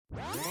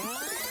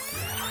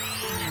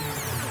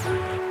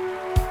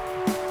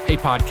Hey,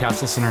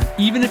 podcast listener,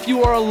 even if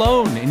you are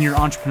alone in your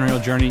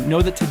entrepreneurial journey,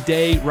 know that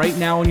today, right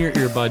now in your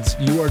earbuds,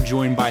 you are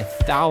joined by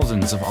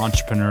thousands of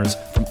entrepreneurs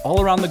from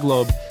all around the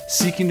globe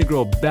seeking to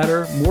grow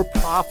better, more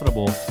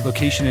profitable,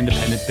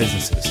 location-independent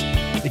businesses.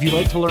 If you'd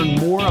like to learn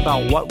more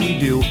about what we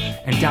do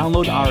and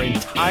download our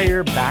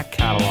entire back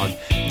catalog,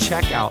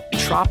 check out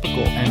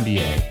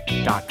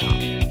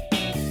tropicalmba.com.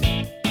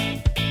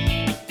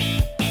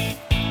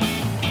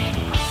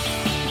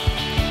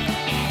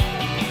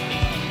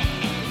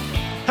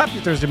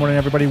 Happy Thursday morning,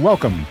 everybody.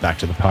 Welcome back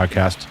to the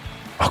podcast.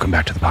 Welcome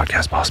back to the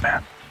podcast, boss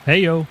man.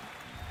 Hey, yo.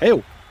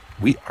 Hey,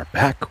 we are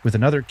back with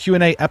another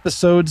Q&A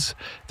episodes.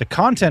 The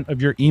content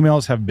of your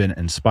emails have been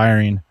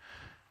inspiring.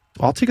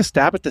 I'll take a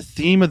stab at the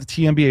theme of the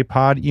TMBA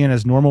pod. Ian,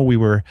 as normal, we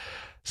were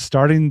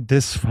starting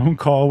this phone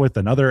call with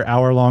another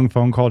hour-long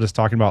phone call, just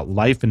talking about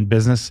life and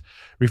business,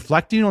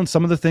 reflecting on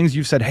some of the things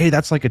you've said. Hey,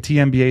 that's like a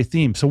TMBA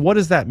theme. So what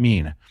does that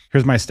mean?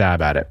 Here's my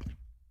stab at it.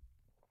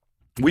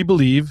 We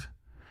believe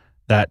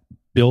that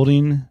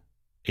building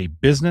a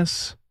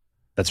business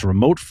that's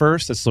remote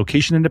first, that's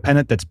location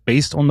independent, that's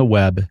based on the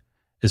web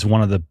is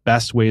one of the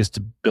best ways to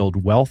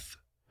build wealth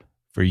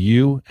for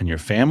you and your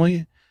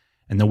family.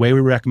 And the way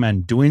we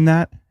recommend doing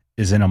that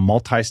is in a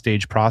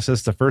multi-stage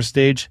process. The first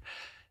stage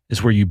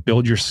is where you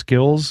build your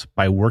skills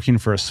by working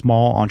for a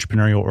small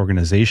entrepreneurial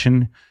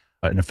organization,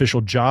 an official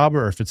job,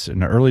 or if it's in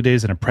the early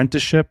days, an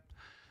apprenticeship,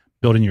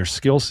 building your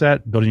skill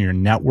set, building your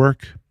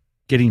network,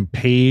 getting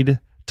paid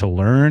to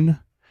learn,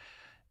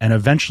 and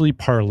eventually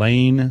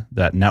parlaying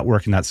that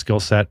network and that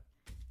skill set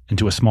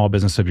into a small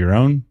business of your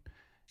own.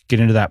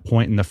 Getting to that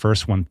point in the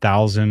first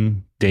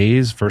 1,000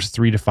 days, first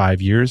 3 to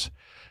 5 years,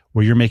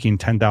 where you're making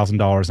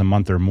 $10,000 a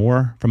month or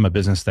more from a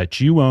business that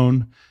you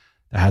own,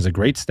 that has a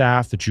great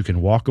staff that you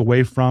can walk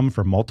away from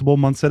for multiple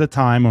months at a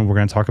time. And we're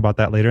going to talk about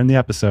that later in the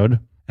episode.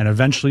 And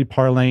eventually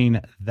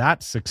parlaying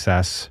that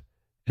success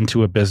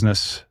into a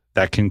business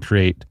that can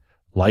create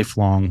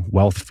lifelong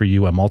wealth for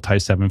you, a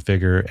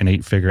multi-7-figure and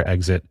 8-figure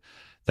exit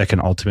that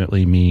can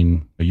ultimately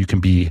mean you can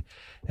be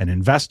an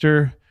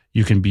investor,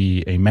 you can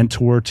be a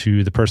mentor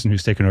to the person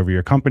who's taken over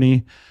your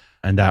company,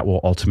 and that will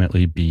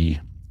ultimately be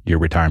your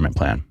retirement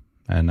plan.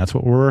 And that's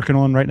what we're working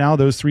on right now,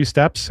 those 3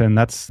 steps. And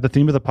that's the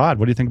theme of the pod.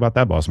 What do you think about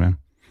that, boss man?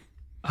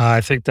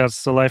 I think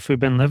that's the life we've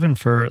been living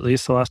for at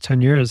least the last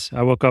 10 years.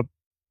 I woke up,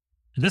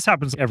 this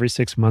happens every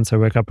 6 months. I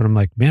wake up and I'm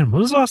like, man,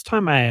 when was the last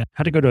time I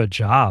had to go to a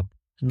job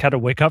and had to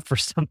wake up for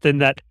something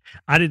that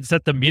I didn't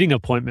set the meeting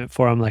appointment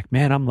for? I'm like,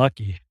 man, I'm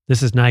lucky.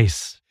 This is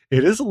nice.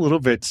 It is a little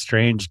bit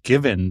strange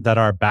given that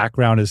our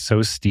background is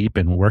so steep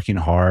in working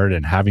hard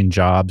and having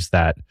jobs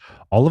that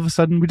all of a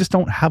sudden we just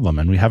don't have them,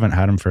 and we haven't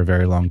had them for a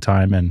very long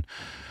time. And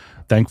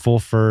thankful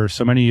for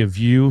so many of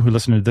you who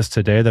listen to this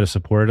today that have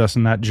supported us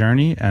in that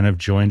journey and have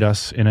joined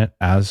us in it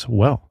as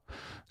well.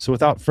 So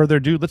without further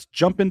ado, let's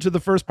jump into the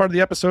first part of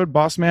the episode,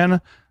 boss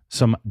man.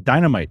 Some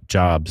Dynamite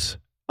Jobs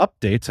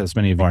updates, as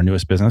many of our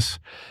newest business,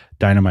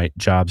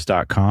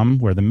 dynamitejobs.com,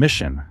 where the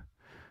mission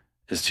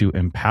is to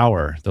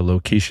empower the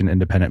location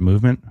independent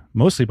movement,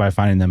 mostly by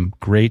finding them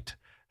great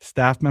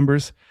staff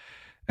members.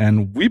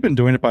 And we've been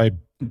doing it by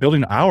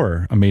building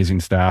our amazing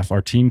staff.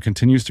 Our team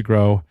continues to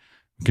grow,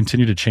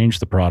 continue to change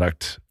the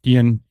product.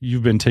 Ian,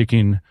 you've been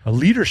taking a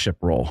leadership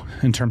role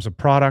in terms of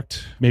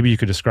product. Maybe you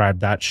could describe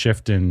that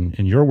shift in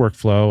your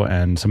workflow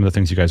and some of the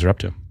things you guys are up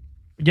to.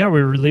 Yeah,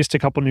 we released a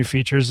couple new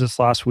features this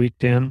last week,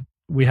 Dan.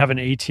 We have an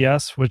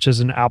ATS, which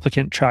is an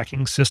applicant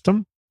tracking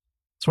system.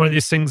 It's one of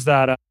these things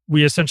that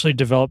we essentially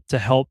developed to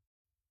help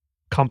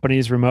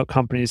companies, remote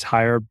companies,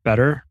 hire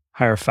better,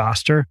 hire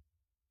faster.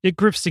 It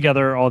groups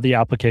together all the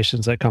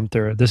applications that come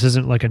through. This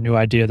isn't like a new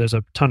idea. There's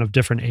a ton of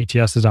different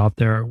ATSs out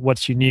there.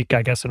 What's unique,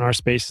 I guess, in our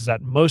space is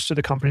that most of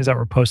the companies that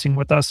were posting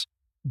with us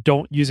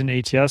don't use an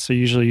ATS. So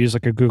usually use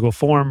like a Google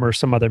form or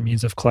some other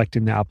means of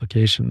collecting the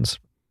applications.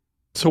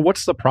 So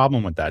what's the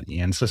problem with that,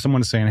 Ian? So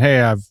someone's saying,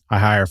 hey, I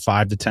hire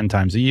 5 to 10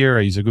 times a year.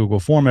 I use a Google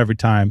form every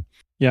time.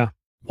 Yeah.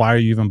 Why are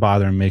you even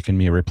bothering making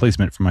me a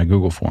replacement for my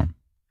Google form?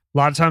 A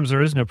lot of times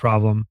there is no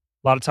problem.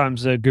 A lot of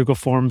times Google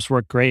Forms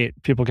work great.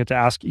 People get to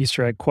ask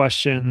Easter egg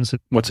questions.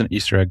 What's an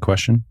Easter egg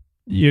question?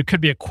 It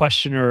could be a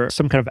question or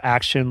some kind of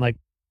action, like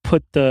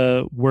put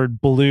the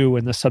word blue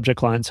in the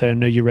subject line so I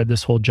know you read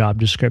this whole job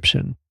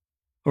description.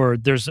 Or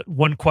there's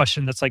one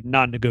question that's like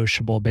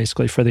non-negotiable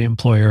basically for the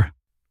employer.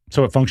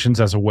 So it functions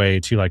as a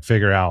way to like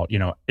figure out,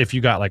 if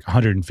you got like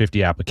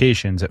 150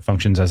 applications, it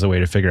functions as a way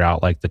to figure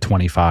out like the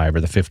 25 or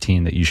the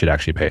 15 that you should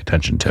actually pay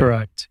attention to.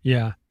 Correct.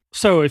 Yeah.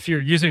 So if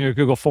you're using a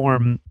Google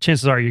form,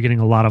 chances are you're getting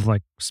a lot of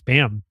like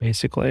spam,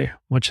 basically,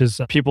 which is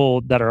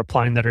people that are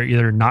applying that are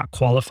either not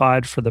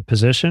qualified for the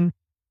position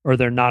or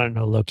they're not in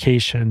a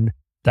location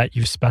that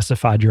you've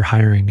specified you're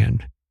hiring in.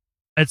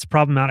 It's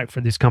problematic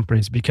for these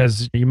companies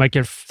because you might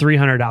get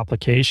 300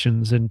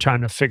 applications and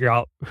trying to figure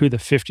out who the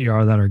 50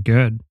 are that are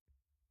good.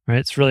 Right?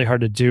 It's really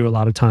hard to do a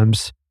lot of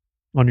times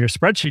on your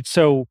spreadsheet.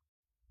 So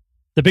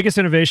the biggest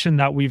innovation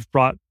that we've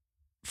brought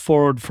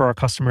forward for our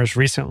customers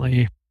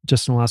recently,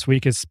 just in the last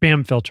week, is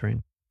spam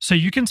filtering. So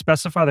you can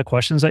specify the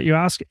questions that you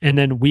ask, and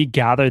then we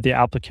gather the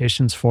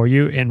applications for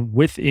you. And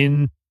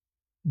within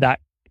that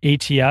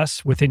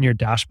ATS within your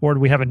dashboard,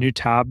 we have a new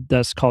tab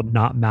that's called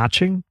Not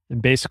Matching.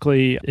 And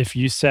basically, if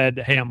you said,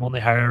 hey, I'm only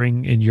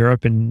hiring in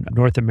Europe and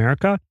North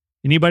America,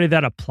 anybody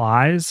that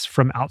applies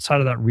from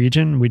outside of that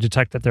region, we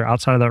detect that they're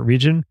outside of that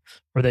region,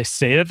 or they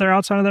say that they're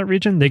outside of that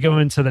region, they go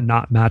into the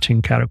not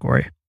matching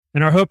category.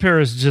 And our hope here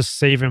is just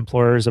save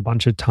employers a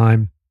bunch of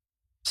time.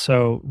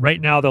 So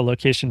right now, the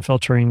location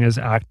filtering is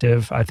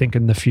active. I think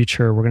in the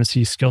future, we're going to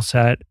see skill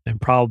set and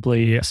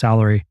probably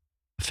salary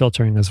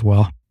filtering as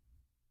well.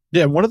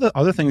 Yeah, one of the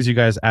other things you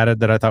guys added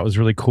that I thought was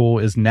really cool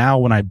is now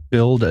when I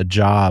build a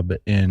job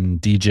in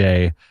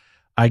DJ,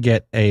 I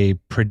get a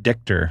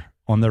predictor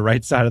on the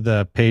right side of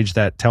the page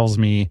that tells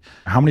me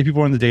how many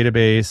people are in the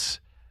database,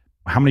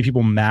 how many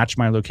people match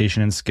my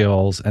location and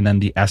skills, and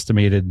then the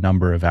estimated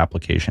number of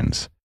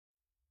applications.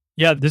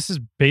 Yeah, this is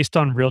based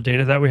on real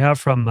data that we have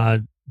from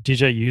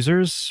DJ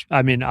users.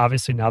 I mean,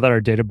 obviously now that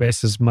our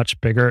database is much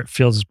bigger, it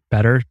feels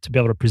better to be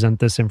able to present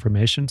this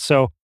information.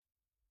 So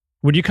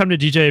when you come to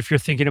DJ, if you're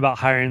thinking about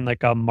hiring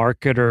like a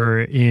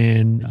marketer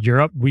in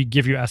Europe, we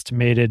give you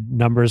estimated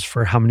numbers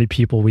for how many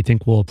people we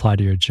think will apply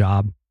to your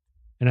job.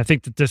 And I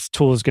think that this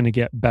tool is going to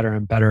get better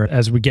and better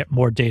as we get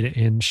more data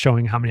in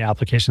showing how many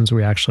applications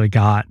we actually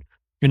got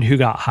and who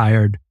got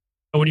hired.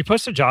 But when you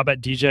post a job at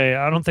DJ,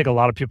 I don't think a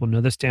lot of people know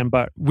this, Dan,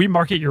 but we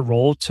market your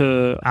role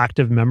to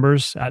active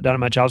members at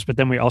Dynamite Jobs, but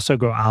then we also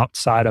go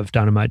outside of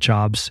Dynamite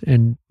Jobs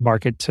and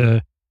market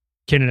to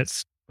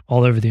candidates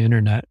all over the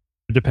internet.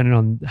 Depending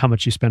on how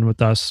much you spend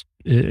with us,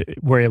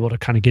 we're able to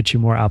kind of get you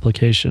more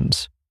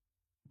applications.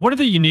 One of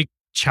the unique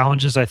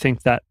challenges I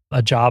think that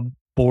a job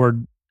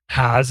board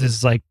has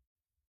is like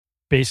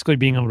basically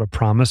being able to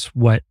promise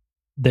what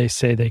they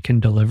say they can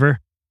deliver.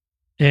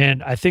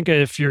 And I think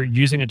if you're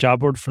using a job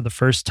board for the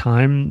first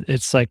time,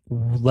 it's like,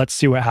 let's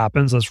see what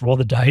happens. Let's roll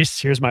the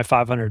dice. Here's my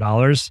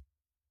 $500.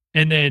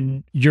 And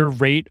then your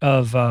rate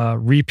of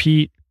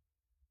repeat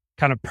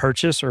kind of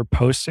purchase or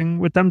posting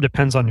with them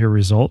depends on your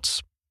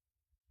results.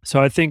 So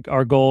I think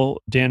our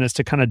goal, Dan, is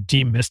to kind of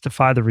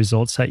demystify the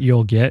results that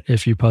you'll get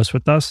if you post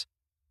with us.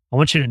 I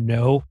want you to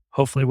know,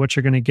 hopefully, what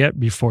you're going to get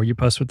before you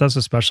post with us,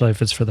 especially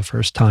if it's for the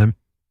first time.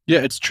 Yeah,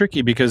 it's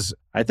tricky because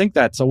I think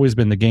that's always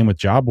been the game with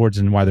job boards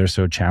and why they're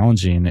so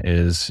challenging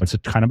is it's a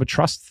kind of a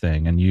trust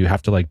thing. And you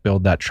have to like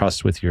build that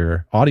trust with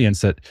your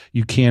audience that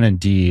you can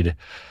indeed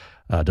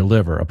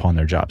deliver upon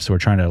their job. So we're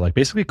trying to like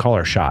basically call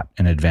our shot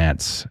in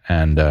advance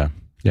and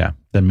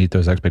then meet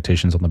those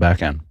expectations on the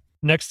back end.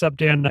 Next up,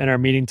 Dan, in our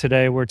meeting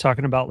today, we're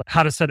talking about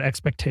how to set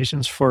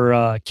expectations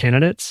for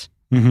candidates.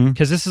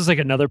 Because this is like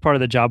another part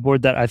of the job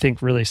board that I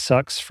think really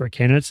sucks for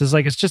candidates is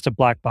like, it's just a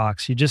black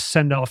box. You just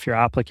send off your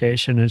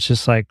application. And it's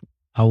just like,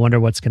 I wonder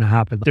what's going to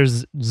happen.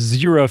 There's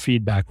zero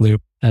feedback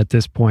loop at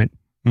this point.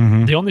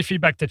 The only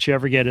feedback that you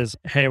ever get is,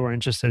 hey, we're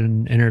interested in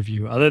an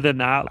interview. Other than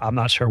that, I'm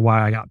not sure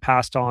why I got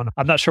passed on.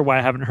 I'm not sure why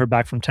I haven't heard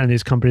back from 10 of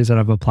these companies that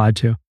I've applied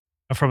to.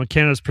 From a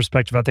candidate's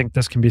perspective, I think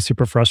this can be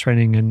super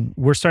frustrating. And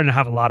we're starting to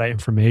have a lot of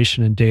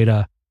information and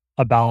data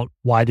about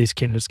why these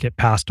candidates get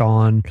passed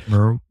on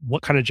or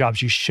what kind of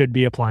jobs you should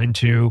be applying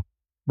to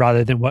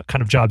rather than what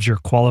kind of jobs you're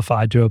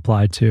qualified to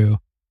apply to.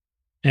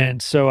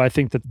 And so I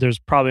think that there's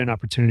probably an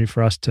opportunity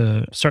for us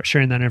to start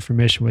sharing that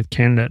information with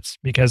candidates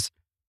because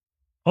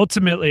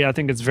ultimately, I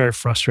think it's very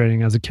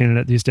frustrating as a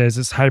candidate these days.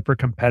 It's hyper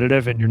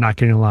competitive and you're not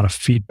getting a lot of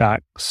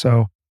feedback.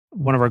 So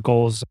one of our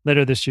goals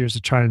later this year is to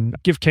try and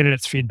give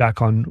candidates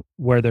feedback on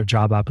where their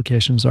job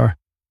applications are.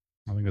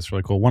 I think that's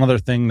really cool. One other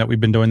thing that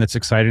we've been doing that's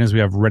exciting is we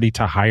have ready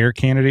to hire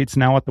candidates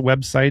now at the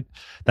website.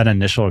 That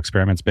initial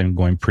experiment's been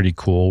going pretty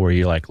cool where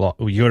you like,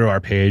 you go to our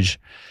page,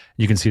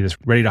 you can see this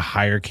ready to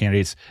hire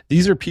candidates.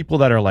 These are people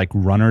that are like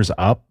runners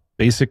up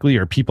basically,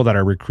 or people that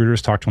our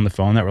recruiters talk to on the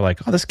phone that were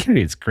like, oh, this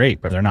candidate's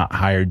great, but they're not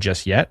hired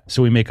just yet.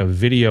 So we make a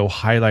video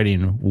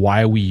highlighting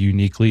why we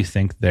uniquely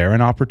think they're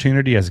an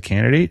opportunity as a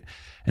candidate.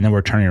 And then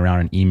we're turning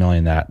around and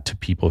emailing that to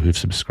people who've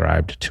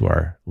subscribed to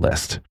our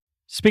list.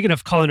 Speaking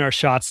of calling our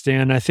shots,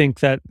 Dan, I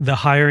think that the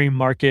hiring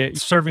market,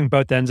 serving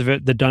both ends of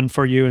it, the done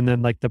for you and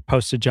then like the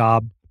posted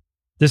job,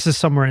 this is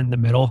somewhere in the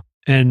middle.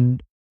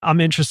 And I'm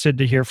interested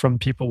to hear from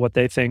people what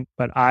they think.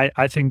 But I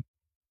think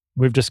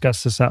we've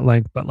discussed this at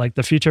length, but like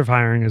the future of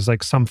hiring is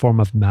like some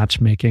form of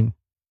matchmaking.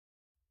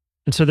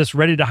 And so this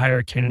ready to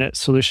hire candidate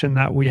solution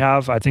that we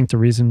have, I think the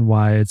reason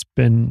why it's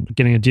been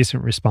getting a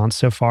decent response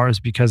so far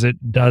is because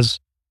it does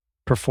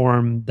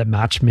perform the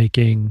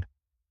matchmaking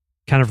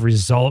kind of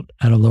result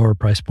at a lower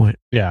price point.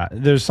 Yeah,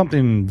 there's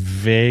something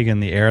vague in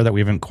the air that we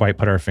haven't quite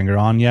put our finger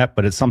on yet,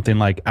 but it's something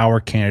like our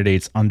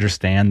candidates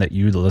understand that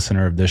you, the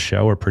listener of this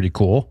show, are pretty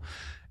cool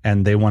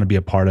and they want to be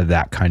a part of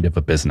that kind of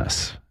a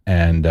business.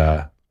 And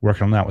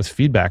working on that with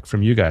feedback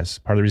from you guys.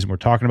 Part of the reason we're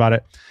talking about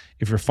it,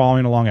 if you're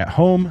following along at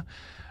home,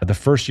 the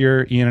first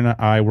year Ian and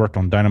I worked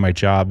on Dynamite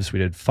Jobs, we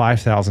did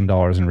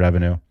 $5,000 in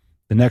revenue.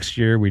 The next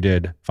year we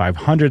did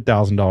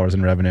 $500,000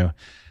 in revenue.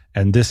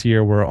 And this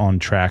year we're on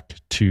track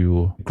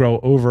to grow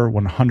over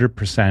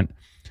 100%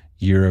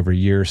 year over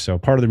year. So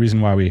part of the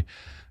reason why we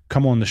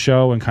come on the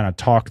show and kind of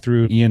talk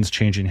through Ian's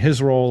changing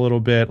his role a little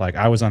bit. Like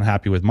I was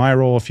unhappy with my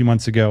role a few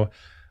months ago.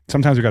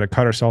 sometimes we've got to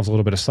cut ourselves a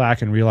little bit of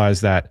slack and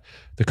realize that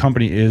the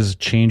company is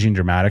changing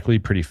dramatically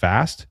pretty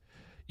fast,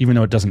 even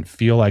though it doesn't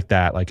feel like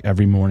that, like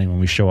every morning when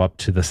we show up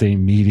to the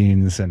same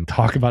meetings and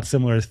talk about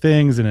similar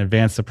things and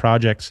advance the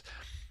projects.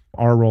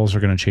 Our roles are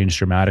going to change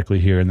dramatically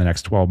here in the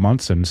next 12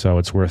 months. And so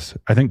it's worth,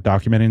 I think,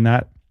 documenting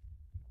that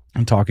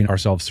and talking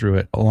ourselves through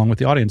it along with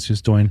the audience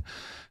who's doing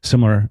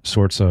similar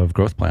sorts of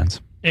growth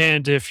plans.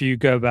 And if you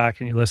go back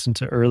and you listen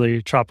to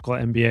early Tropical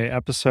MBA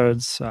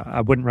episodes,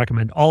 I wouldn't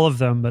recommend all of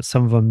them, but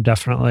some of them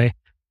definitely.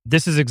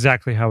 This is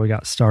exactly how we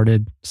got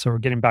started. So we're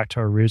getting back to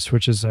our roots,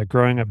 which is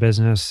growing a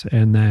business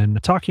and then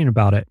talking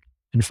about it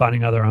and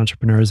finding other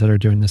entrepreneurs that are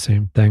doing the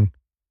same thing.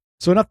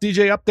 So enough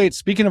DJ updates.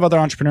 Speaking of other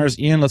entrepreneurs,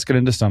 Ian, let's get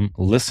into some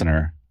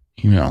listener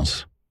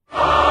emails.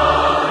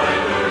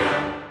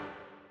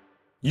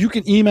 You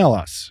can email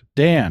us,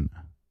 Dan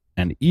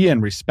and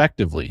Ian,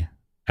 respectively,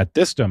 at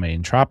this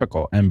domain,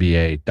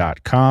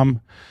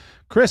 tropicalmba.com.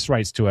 Chris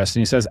writes to us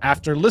and he says,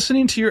 after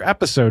listening to your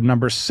episode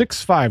number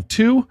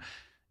 652,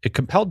 it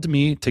compelled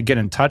me to get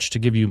in touch to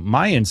give you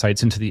my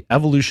insights into the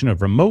evolution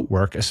of remote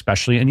work,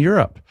 especially in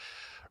Europe.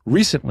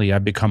 Recently,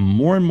 I've become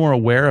more and more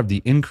aware of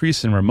the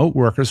increase in remote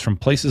workers from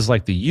places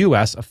like the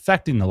US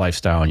affecting the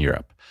lifestyle in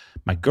Europe.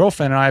 My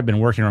girlfriend and I have been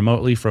working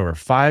remotely for over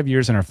 5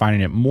 years and are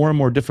finding it more and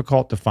more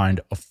difficult to find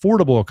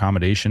affordable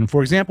accommodation,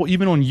 for example,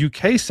 even on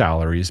UK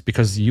salaries,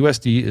 because the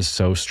USD is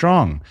so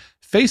strong.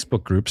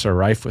 Facebook groups are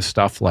rife with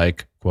stuff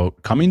like,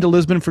 quote, coming to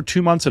Lisbon for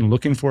 2 months and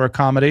looking for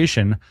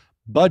accommodation,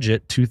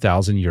 budget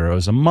 2,000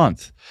 euros a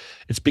month.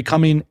 It's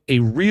becoming a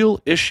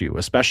real issue,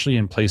 especially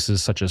in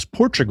places such as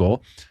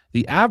Portugal.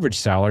 The average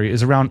salary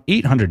is around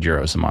 800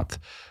 euros a month.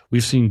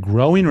 We've seen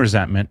growing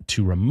resentment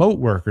to remote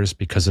workers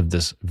because of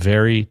this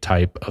very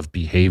type of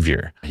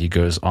behavior. He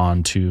goes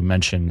on to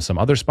mention some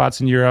other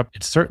spots in Europe.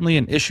 It's certainly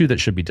an issue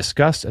that should be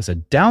discussed as a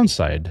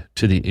downside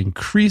to the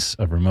increase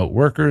of remote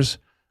workers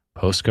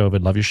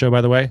post-COVID. Love your show,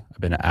 by the way.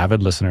 I've been an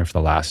avid listener for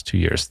the last 2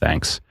 years.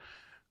 Thanks,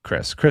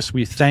 Chris. Chris,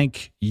 we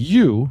thank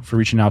you for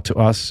reaching out to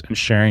us and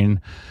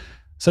sharing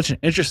such an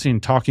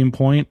interesting talking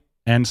point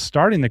and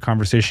starting the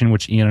conversation,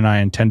 which Ian and I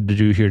intended to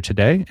do here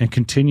today, and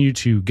continue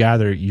to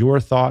gather your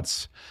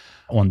thoughts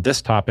on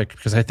this topic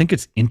because I think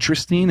it's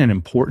interesting and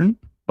important,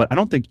 but I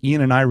don't think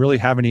Ian and I really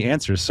have any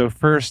answers. So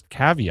first,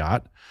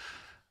 caveat,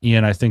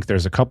 Ian, I think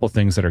there's a couple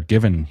things that are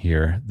given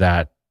here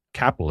that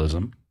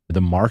capitalism,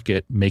 the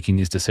market making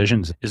these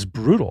decisions, is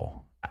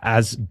brutal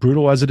as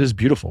it is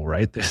beautiful,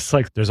 right? It's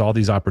like there's all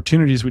these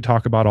opportunities we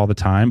talk about all the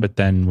time, but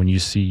then when you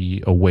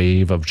see a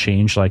wave of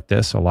change like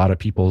this, a lot of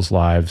people's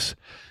lives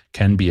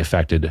can be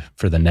affected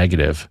for the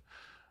negative.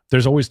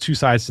 There's always two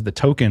sides to the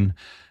token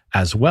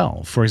as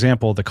well. For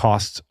example, the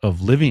cost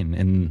of living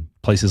in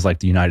places like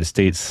the United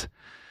States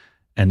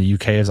and the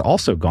UK has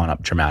also gone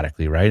up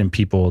dramatically, right? And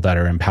people that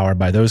are empowered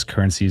by those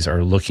currencies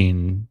are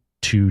looking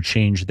to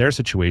change their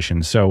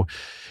situation. So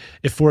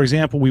if, for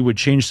example, we would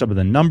change some of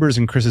the numbers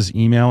in Chris's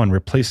email and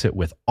replace it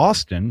with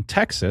Austin,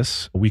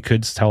 Texas, we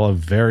could tell a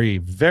very,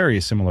 very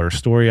similar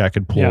story. I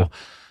could pull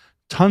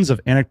tons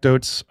of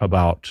anecdotes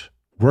about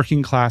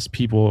working class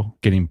people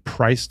getting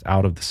priced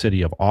out of the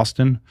city of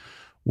Austin,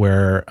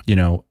 where, you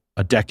know,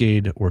 a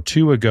decade or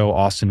two ago,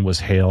 Austin was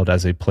hailed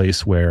as a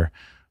place where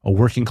a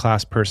working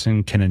class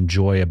person can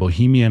enjoy a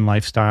bohemian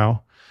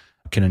lifestyle,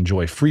 can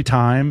enjoy free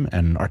time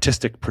and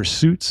artistic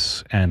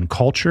pursuits and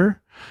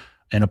culture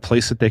in a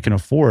place that they can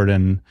afford.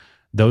 And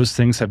those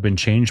things have been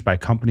changed by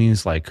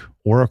companies like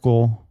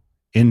Oracle,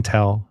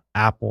 Intel,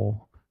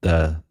 Apple,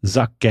 the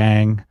Zuck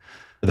gang,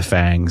 the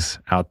Fangs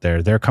out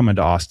there. They're coming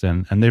to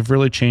Austin and they've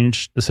really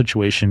changed the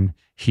situation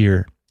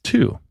here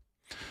too.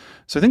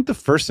 So I think the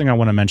first thing I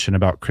want to mention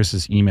about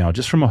Chris's email,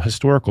 just from a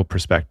historical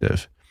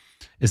perspective,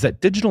 is that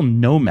digital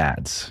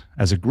nomads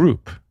as a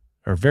group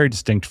are very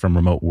distinct from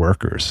remote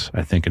workers,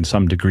 I think, in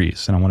some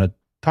degrees. And I want to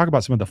talk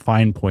about some of the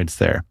fine points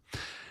there.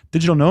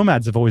 Digital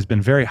nomads have always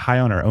been very high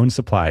on our own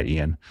supply,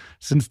 Ian.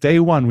 Since day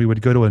one, we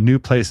would go to a new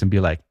place and be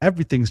like,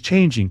 everything's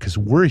changing because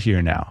we're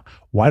here now.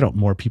 Why don't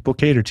more people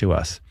cater to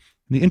us?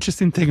 And the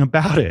interesting thing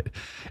about it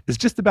is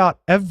just about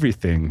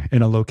everything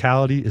in a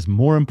locality is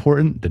more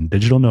important than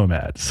digital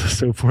nomads.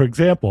 So for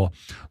example,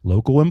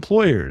 local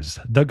employers,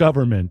 the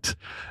government,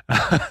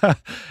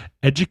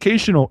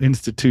 educational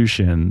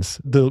institutions,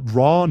 the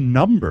raw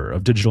number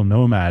of digital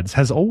nomads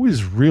has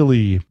always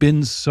really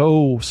been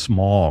so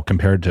small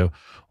compared to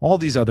all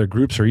these other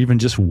groups or even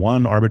just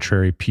one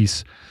arbitrary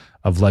piece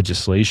of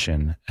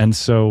legislation. And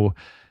so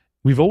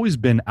we've always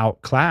been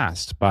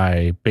outclassed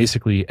by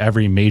basically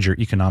every major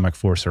economic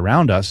force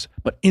around us.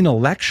 But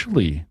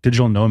intellectually,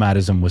 digital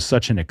nomadism was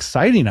such an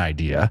exciting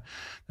idea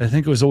that I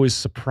think it was always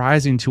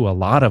surprising to a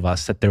lot of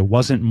us that there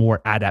wasn't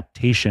more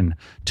adaptation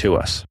to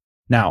us.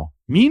 Now,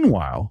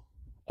 meanwhile,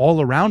 all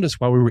around us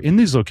while we were in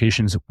these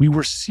locations, we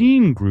were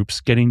seeing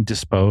groups getting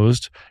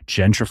disposed,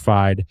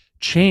 gentrified,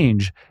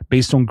 change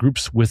based on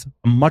groups with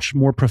a much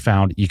more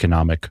profound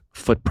economic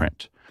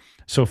footprint.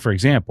 So for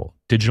example,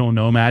 digital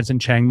nomads in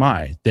Chiang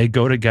Mai, they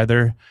go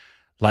together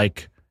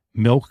like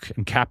milk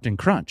and Captain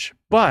Crunch.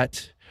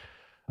 But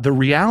the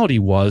reality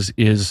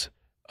is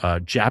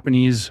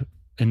Japanese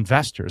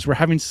investors were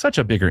having such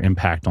a bigger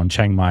impact on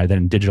Chiang Mai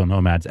than digital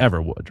nomads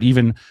ever would.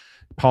 Even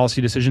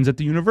policy decisions at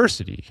the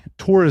university,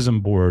 tourism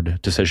board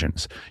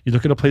decisions. You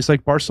look at a place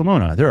like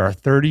Barcelona, there are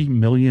 30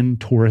 million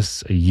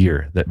tourists a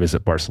year that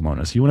visit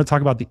Barcelona. So you want to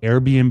talk about the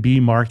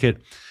Airbnb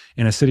market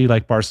in a city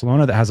like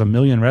Barcelona that has 1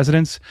 million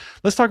residents?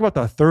 Let's talk about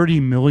the 30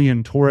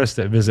 million tourists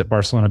that visit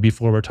Barcelona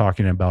before we're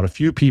talking about a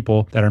few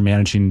people that are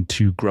managing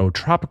to grow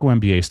tropical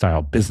MBA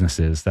style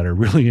businesses that are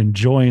really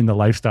enjoying the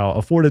lifestyle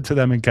afforded to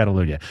them in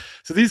Catalonia.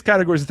 So these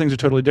categories of things are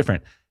totally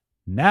different.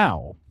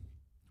 Now,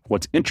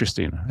 what's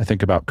interesting, I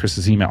think, about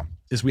Chris's email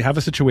is we have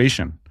a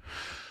situation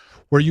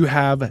where you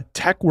have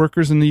tech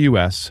workers in the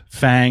US,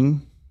 FAANG,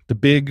 the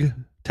big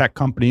tech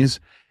companies,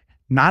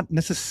 not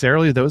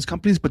necessarily those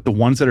companies, but the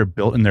ones that are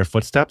built in their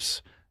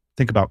footsteps.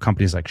 Think about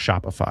companies like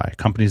Shopify,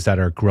 companies that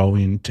are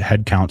growing to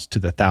headcounts to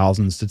the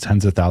thousands to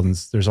tens of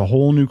thousands. There's a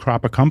whole new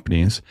crop of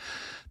companies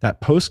that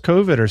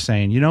post-COVID are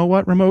saying, you know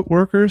what, remote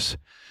workers,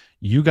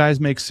 you guys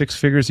make 6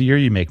 figures a year,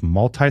 you make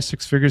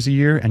multi-6 figures a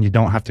year, and you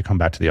don't have to come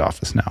back to the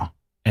office now.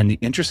 And the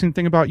interesting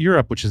thing about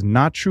Europe, which is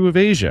not true of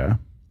Asia,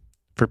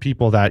 for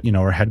people that, you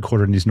know, are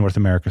headquartered in these North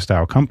America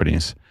style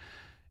companies,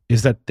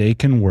 is that they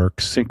can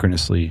work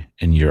synchronously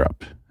in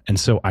Europe. And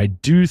so I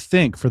do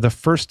think for the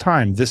first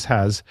time, this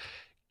has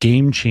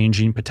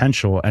game-changing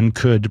potential and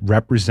could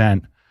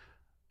represent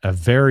a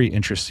very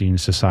interesting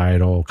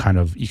societal kind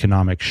of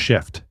economic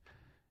shift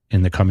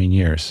in the coming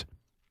years.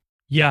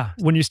 Yeah.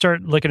 When you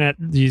start looking at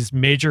these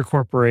major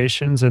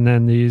corporations and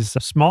then these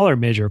smaller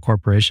major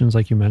corporations,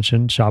 like you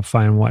mentioned,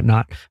 Shopify and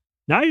whatnot,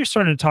 now you're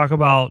starting to talk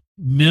about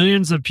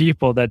millions of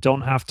people that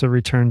don't have to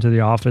return to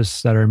the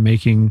office, that are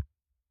making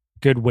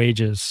good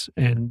wages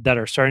and that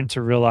are starting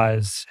to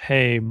realize,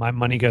 hey, my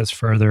money goes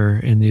further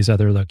in these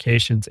other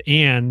locations.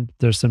 And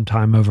there's some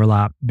time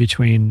overlap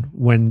between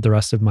when the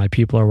rest of my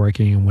people are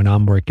working and when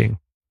I'm working.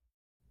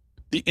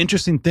 The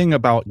interesting thing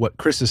about what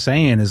Chris is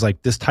saying is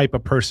like this type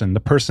of person,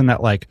 the person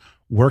that like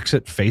works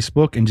at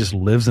Facebook and just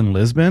lives in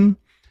Lisbon,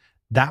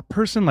 that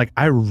person, like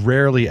I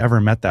rarely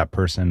ever met that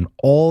person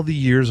all the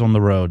years on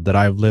the road that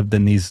I've lived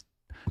in these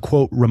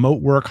quote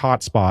remote work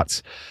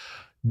hotspots.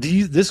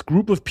 This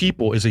group of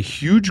people is a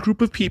huge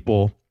group of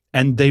people,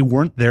 and they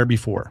weren't there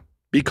before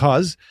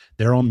because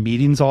they're on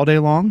meetings all day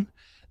long.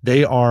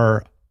 They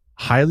are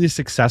highly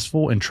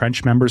successful,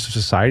 entrenched members of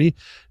society.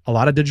 A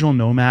lot of digital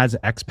nomads,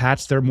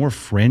 expats, they're more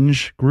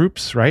fringe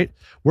groups, right?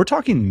 We're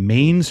talking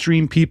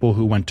mainstream people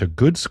who went to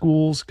good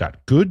schools,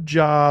 got good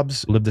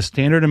jobs, lived the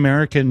standard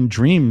American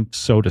dream,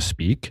 so to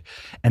speak.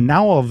 And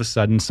now all of a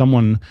sudden,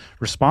 someone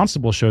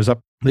responsible shows up.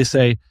 They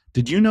say,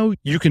 did you know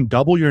you can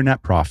double your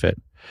net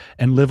profit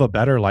and live a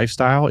better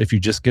lifestyle if you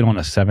just get on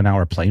a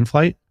 7-hour plane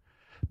flight?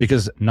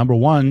 Because number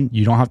one,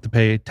 you don't have to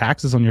pay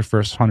taxes on your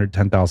first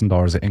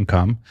 $110,000 of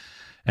income.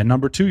 And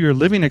number two, your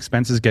living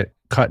expenses get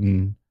cut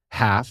in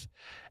half.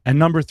 And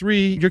number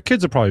three, your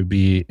kids will probably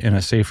be in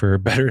a safer,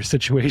 better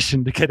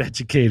situation to get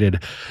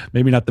educated.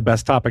 Maybe not the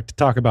best topic to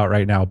talk about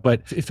right now.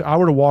 But if I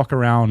were to walk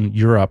around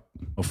Europe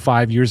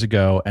 5 years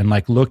ago and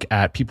like look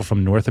at people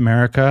from North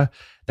America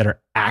that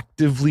are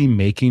actively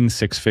making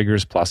 6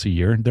 figures plus a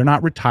year, they're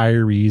not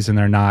retirees and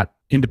they're not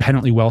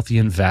independently wealthy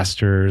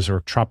investors or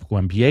tropical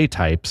MBA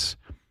types.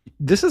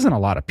 This isn't a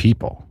lot of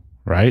people.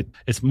 Right?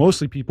 It's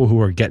mostly people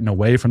who are getting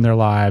away from their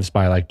lives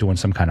by like doing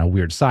some kind of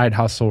weird side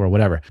hustle or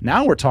whatever.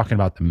 Now we're talking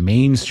about the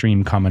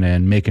mainstream coming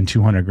in, making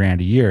 200 grand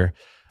a year.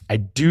 I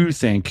do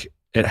think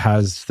it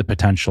has the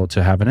potential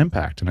to have an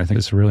impact. And I think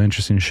it's a really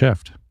interesting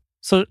shift.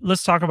 So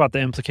let's talk about the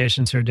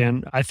implications here,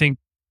 Dan. I think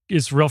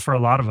it's real for a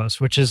lot of us,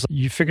 which is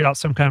you figured out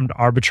some kind of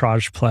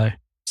arbitrage play.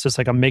 So it's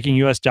like I'm making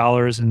US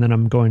dollars and then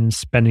I'm going and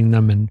spending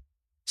them in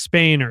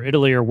Spain or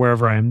Italy or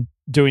wherever I'm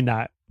doing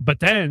that. But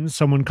then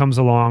someone comes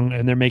along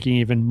and they're making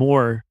even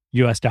more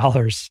US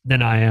dollars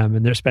than I am,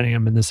 and they're spending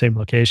them in the same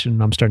location,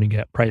 and I'm starting to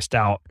get priced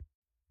out.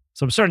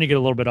 So I'm starting to get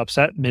a little bit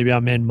upset. Maybe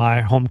I'm in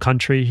my home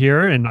country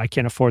here and I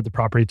can't afford the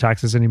property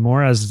taxes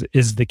anymore, as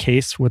is the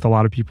case with a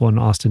lot of people in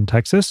Austin,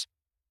 Texas.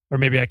 Or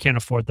maybe I can't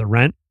afford the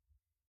rent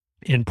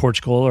in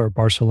Portugal or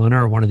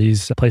Barcelona or one of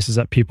these places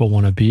that people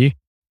want to be.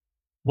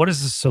 What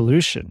is the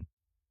solution?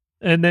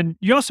 And then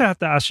you also have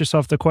to ask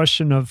yourself the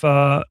question of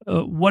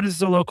what is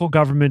the local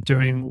government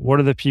doing? What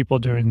are the people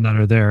doing that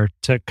are there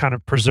to kind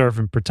of preserve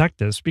and protect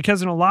this?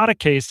 Because in a lot of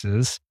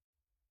cases,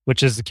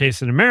 which is the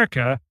case in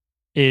America,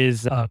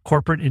 is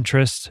corporate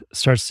interest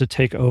starts to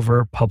take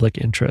over public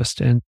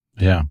interest. And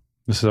yeah,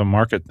 this is a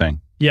market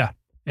thing. Yeah.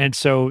 And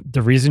so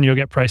the reason you'll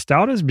get priced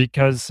out is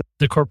because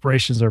the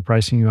corporations are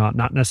pricing you out,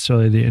 not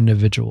necessarily the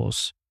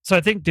individuals. So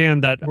I think,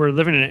 Dan, that we're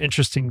living in an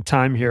interesting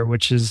time here,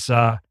 which is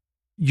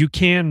you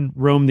can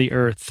roam the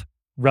earth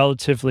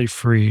relatively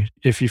free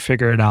if you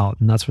figure it out.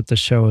 And that's what the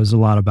show is a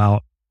lot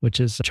about,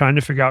 which is trying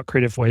to figure out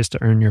creative ways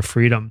to earn your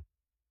freedom.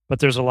 But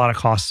there's a lot of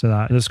cost to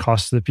that. There's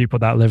cost to the people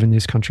that live in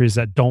these countries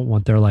that don't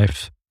want their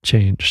life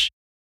changed.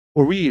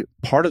 Are we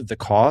part of the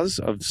cause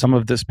of some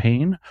of this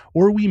pain,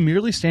 or are we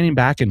merely standing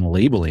back and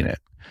labeling it?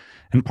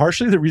 And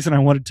partially the reason I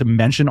wanted to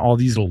mention all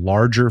these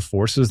larger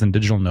forces than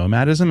digital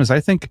nomadism is I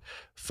think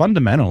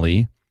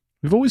fundamentally,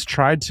 we've always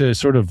tried to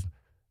sort of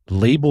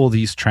label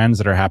these trends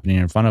that are happening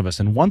in front of us.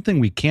 And one thing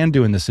we can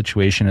do in this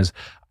situation is,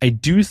 I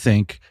do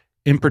think,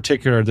 in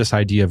particular, this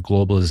idea of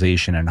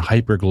globalization and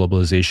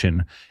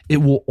hyper-globalization, it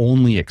will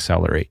only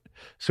accelerate.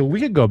 So we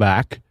could go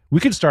back, we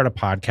could start a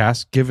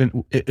podcast,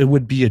 given it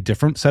would be a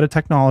different set of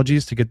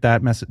technologies to get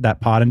that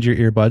pod into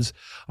your earbuds.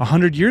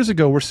 100 years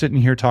ago, we're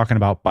sitting here talking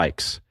about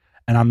bikes.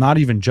 And I'm not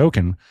even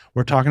joking.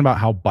 We're talking about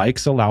how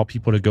bikes allow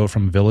people to go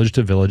from village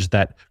to village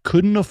that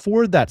couldn't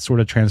afford that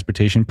sort of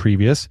transportation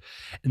previous.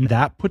 And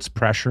that puts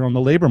pressure on the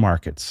labor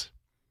markets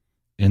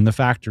in the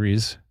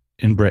factories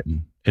in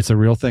Britain. It's a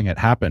real thing. It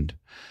happened.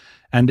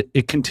 And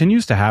it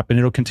continues to happen.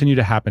 It'll continue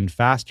to happen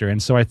faster.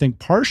 And so I think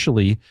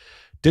partially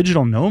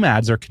digital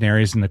nomads are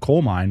canaries in the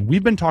coal mine.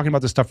 We've been talking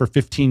about this stuff for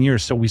 15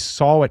 years. So we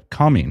saw it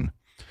coming.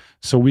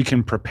 So we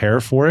can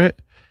prepare for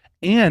it.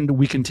 And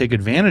we can take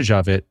advantage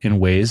of it in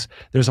ways.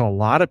 There's a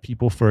lot of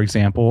people, for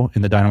example,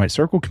 in the Dynamite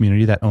Circle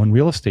community that own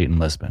real estate in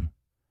Lisbon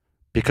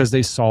because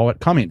they saw it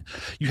coming.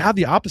 You have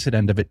the opposite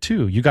end of it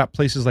too. You got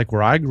places like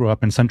where I grew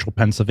up in central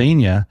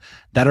Pennsylvania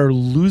that are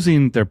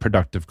losing their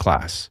productive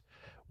class,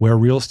 where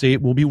real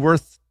estate will be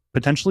worth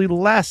potentially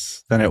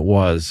less than it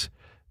was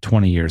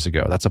 20 years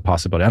ago. That's a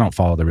possibility. I don't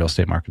follow the real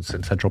estate markets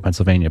in central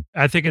Pennsylvania.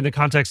 I think in the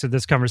context of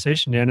this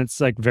conversation, Dan, it's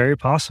like very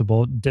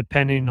possible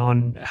depending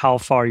on how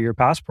far your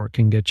passport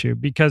can get you.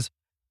 Because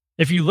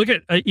if you look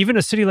at even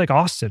a city like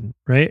Austin,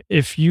 right?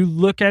 If you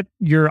look at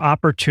your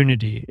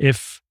opportunity,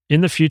 if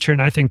in the future,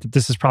 and I think that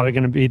this is probably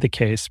going to be the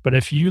case, but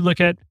if you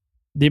look at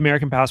the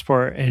American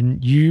passport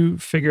and you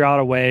figure out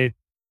a way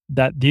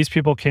that these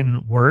people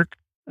can work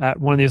at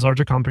one of these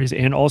larger companies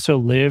and also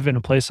live in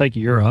a place like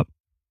Europe,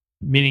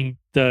 meaning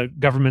the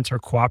governments are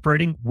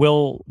cooperating,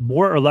 will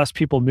more or less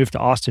people move to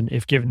Austin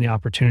if given the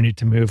opportunity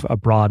to move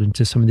abroad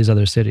into some of these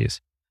other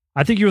cities?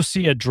 I think you'll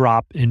see a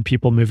drop in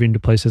people moving to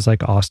places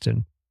like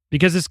Austin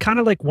because it's kind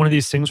of like one of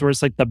these things where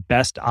it's like the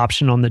best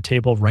option on the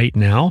table right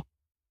now,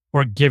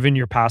 or given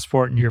your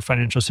passport and your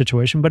financial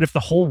situation. But if the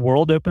whole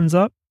world opens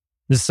up,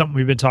 this is something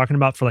we've been talking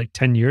about for like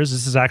 10 years.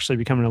 This is actually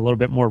becoming a little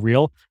bit more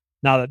real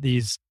now that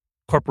these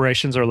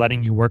corporations are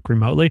letting you work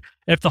remotely.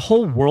 If the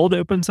whole world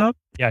opens up,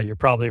 yeah, you're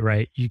probably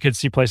right. You could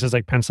see places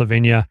like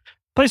Pennsylvania,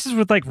 places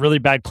with like really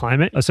bad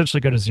climate,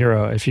 essentially go to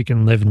zero if you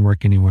can live and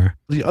work anywhere.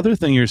 The other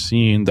thing you're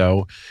seeing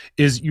though,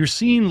 is you're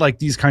seeing like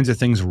these kinds of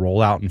things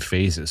roll out in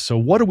phases. So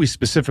what are we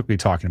specifically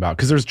talking about?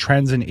 Because there's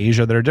trends in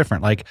Asia that are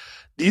different. Like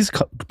these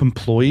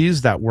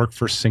employees that work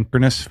for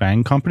synchronous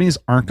FAANG companies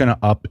aren't going to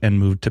up and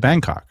move to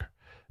Bangkok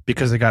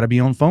because they got to be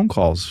on phone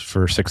calls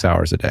for 6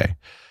 hours a day.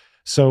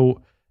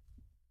 So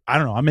I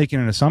don't know. I'm making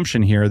an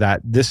assumption here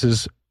that this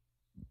is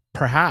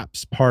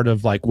perhaps part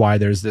of like why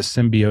there's this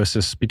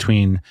symbiosis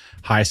between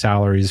high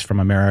salaries from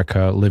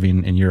America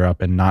living in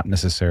Europe and not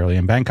necessarily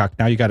in Bangkok.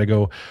 Now you got to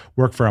go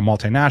work for a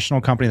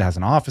multinational company that has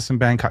an office in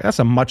Bangkok. That's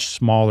a much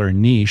smaller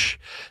niche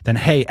than,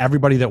 hey,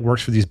 everybody that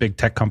works for these big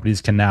tech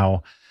companies can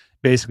now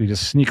basically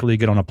just sneakily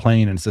get on a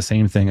plane and it's the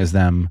same thing as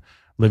them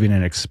living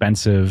in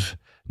expensive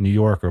New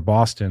York or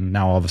Boston.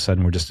 Now all of a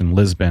sudden we're just in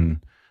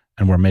Lisbon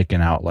and we're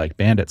making out like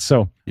bandits.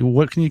 So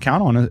what can you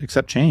count on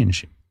except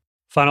change?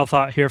 Final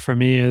thought here for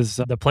me is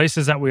the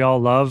places that we all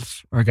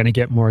love are going to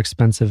get more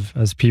expensive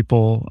as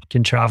people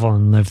can travel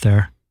and live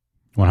there.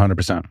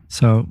 100%.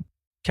 So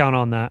count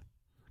on that.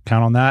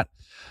 Count on that.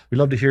 We'd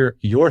love to hear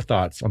your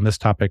thoughts on this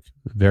topic.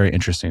 Very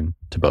interesting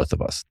to both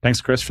of us. Thanks,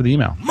 Chris, for the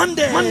email.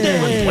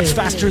 Monday. What's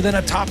faster than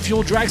a top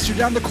fuel dragster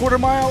down the quarter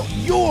mile?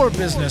 Your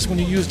business when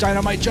you use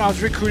Dynamite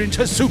Jobs Recruiting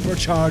to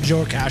supercharge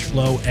your cash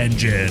flow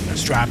engine.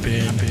 Strap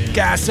in,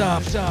 gas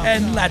up,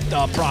 and let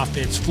the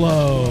profits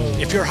flow.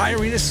 If your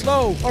hiring is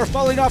slow or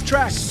falling off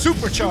track,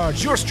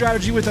 supercharge your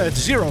strategy with a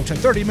 0 to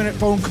 30-minute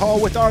phone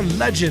call with our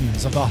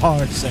legends of the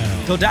hard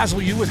sell. They'll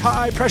dazzle you with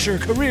high-pressure,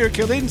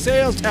 career-killing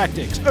sales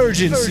tactics,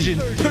 urgency,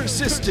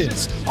 persistence,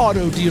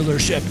 auto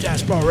dealership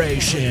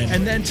desperation.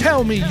 And then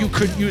tell me you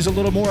couldn't use a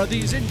little more of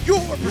these in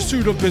your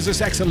pursuit of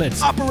business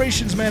excellence.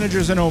 Operations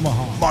managers in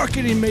Omaha,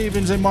 marketing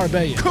mavens in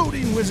Marbella,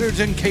 coding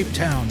wizards in Cape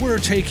Town. We're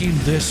taking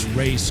this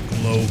race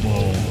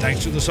global.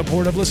 Thanks to the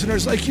support of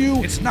listeners like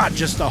you, it's not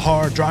just the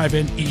hard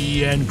driving,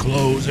 and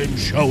closing,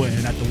 showing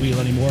at the wheel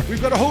anymore.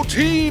 We've got a whole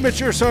team at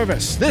your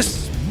service.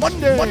 This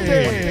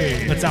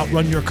Monday. Let's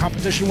outrun your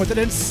competition with an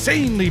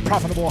insanely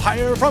profitable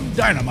hire from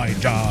Dynamite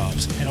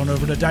Jobs. Head on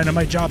over to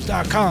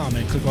dynamitejobs.com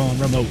and click on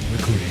remote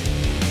recruiting.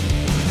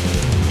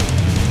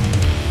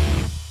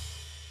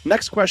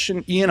 Next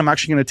question, Ian, I'm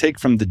actually going to take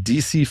from the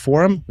DC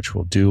forum, which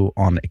we'll do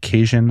on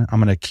occasion. I'm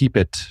going to keep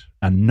it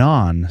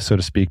anon, so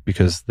to speak,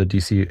 because the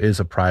DC is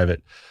a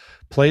private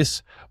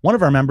place. One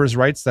of our members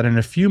writes that in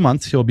a few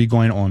months, he'll be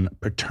going on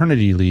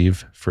paternity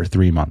leave for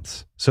 3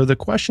 months. So the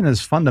question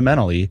is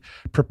fundamentally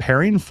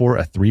preparing for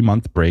a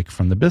 3-month break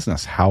from the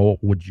business. How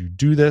would you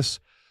do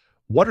this?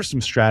 What are some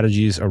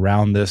strategies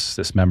around this?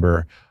 This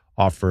member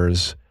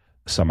offers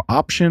some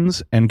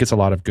options and gets a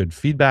lot of good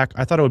feedback.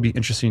 I thought it would be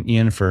interesting,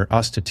 Ian, for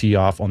us to tee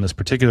off on this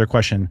particular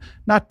question,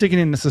 not digging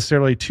in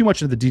necessarily too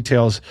much into the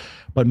details,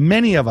 but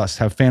many of us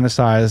have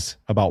fantasized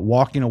about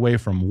walking away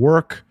from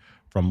work,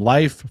 from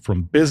life,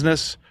 from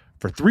business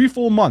for 3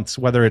 full months,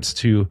 whether it's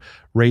to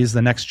raise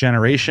the next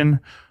generation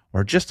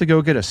or just to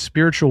go get a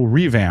spiritual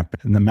revamp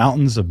in the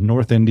mountains of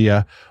North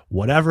India,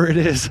 whatever it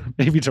is,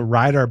 maybe to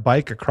ride our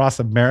bike across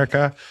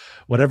America,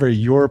 whatever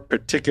your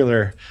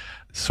particular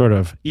sort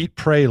of eat,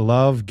 pray,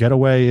 love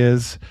getaway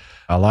is.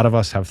 A lot of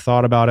us have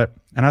thought about it.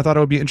 And I thought it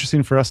would be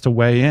interesting for us to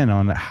weigh in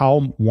on how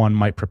one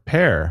might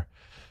prepare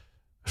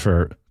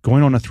for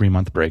going on a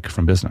 3-month break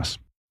from business.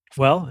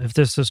 Well, if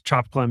this was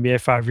Tropical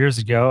MBA 5 years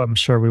ago, I'm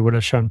sure we would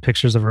have shown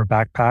pictures of our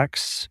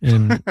backpacks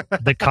and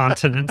the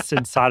continents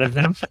inside of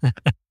them.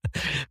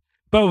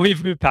 But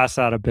we've moved past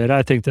that a bit.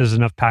 I think there's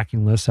enough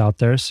packing lists out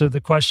there. So the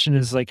question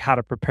is like how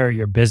to prepare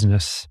your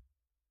business,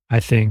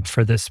 I think,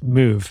 for this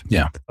move.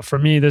 Yeah. For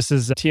me, this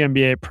is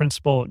TMBA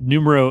principle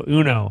numero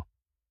uno,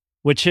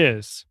 which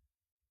is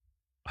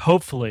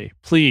hopefully,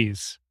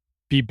 please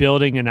be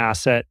building an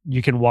asset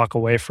you can walk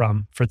away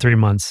from for 3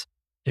 months.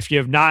 If you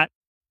have not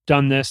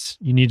done this,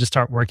 you need to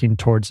start working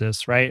towards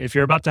this, right? If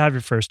you're about to have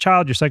your first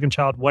child, your second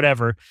child,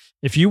 whatever,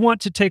 if you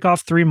want to take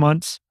off 3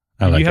 months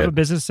and you have a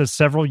business that's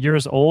several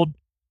years old,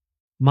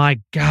 my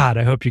God,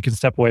 I hope you can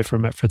step away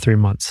from it for 3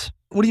 months.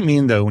 What do you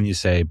mean, though, when you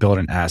say build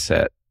an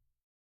asset?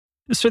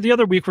 So the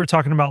other week, we're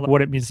talking about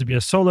what it means to be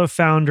a solo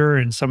founder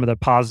and some of the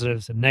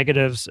positives and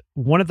negatives.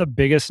 One of the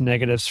biggest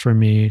negatives for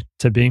me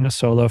to being a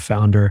solo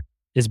founder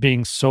is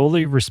being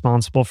solely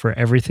responsible for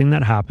everything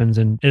that happens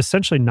and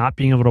essentially not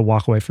being able to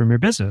walk away from your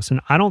business.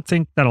 And I don't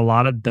think that a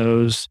lot of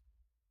those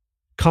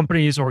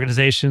companies,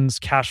 organizations,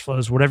 cash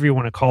flows, whatever you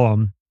want to call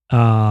them,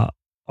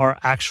 are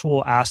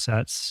actual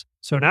assets.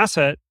 So an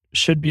asset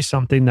should be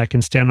something that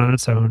can stand on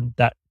its own,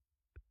 that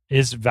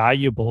is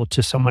valuable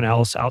to someone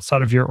else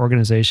outside of your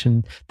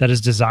organization, that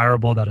is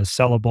desirable, that is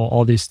sellable,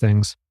 all these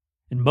things.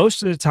 And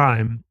most of the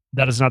time,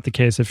 that is not the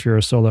case if you're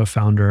a solo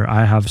founder,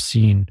 I have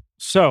seen.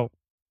 So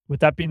with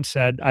that being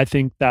said, I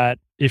think that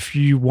if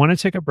you want to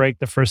take a break,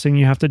 the first thing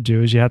you have to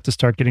do is you have to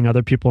start getting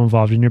other people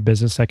involved in your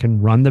business that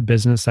can run the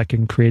business, that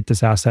can create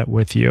this asset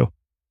with you.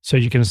 So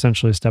you can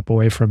essentially step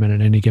away from it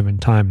at any given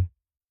time.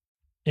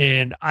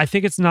 And I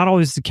think it's not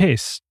always the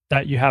case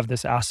that you have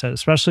this asset,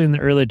 especially in the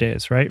early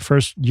days, right?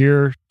 First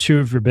year, 2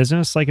 of your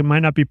business, like it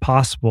might not be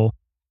possible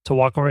to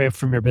walk away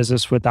from your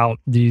business without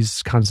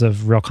these kinds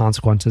of real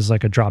consequences,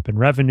 like a drop in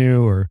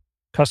revenue or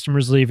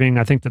customers leaving.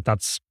 I think that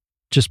that's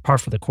just par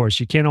for the course.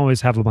 You can't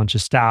always have a bunch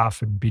of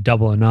staff and be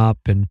doubling up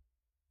and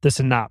this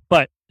and that.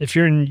 But if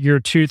you're in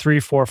year 2, 3,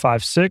 4,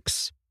 5,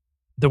 6,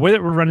 the way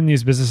that we're running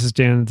these businesses,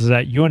 Dan, is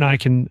that you and I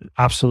can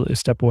absolutely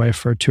step away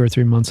for 2 or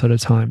 3 months at a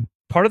time.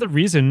 Part of the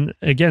reason,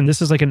 again,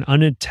 this is like an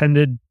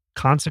unintended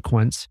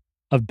consequence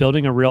of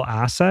building a real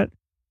asset,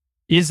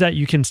 is that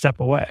you can step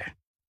away.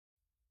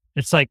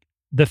 It's like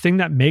the thing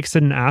that makes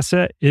it an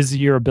asset is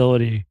your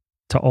ability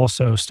to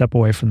also step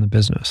away from the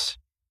business.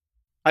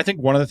 I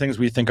think one of the things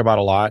we think about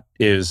a lot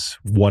is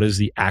what is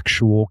the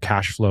actual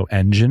cash flow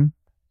engine,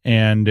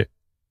 and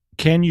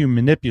can you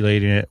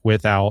manipulate it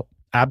without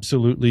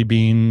absolutely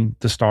being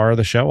the star of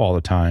the show all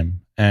the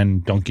time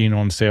and dunking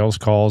on sales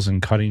calls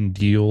and cutting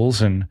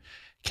deals? And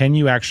can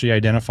you actually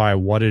identify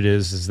what it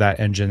is that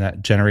engine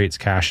that generates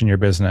cash in your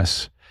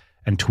business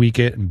and tweak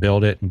it and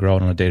build it and grow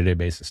it on a day-to-day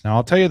basis? Now,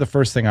 I'll tell you the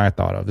first thing I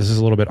thought of. This is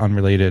a little bit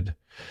unrelated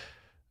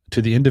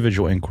to the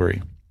individual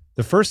inquiry.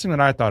 The first thing that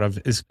I thought of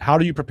is, how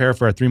do you prepare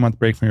for a 3-month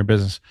break from your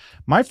business?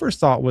 My first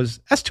thought was,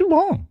 that's too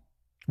long.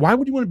 Why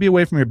would you want to be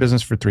away from your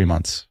business for 3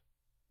 months?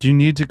 Do you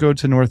need to go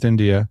to North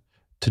India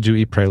to do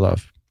Eat, Pray,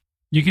 Love?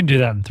 You can do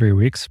that in 3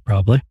 weeks,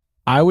 probably.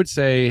 I would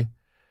say,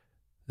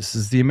 this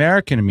is the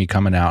American in me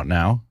coming out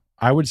now.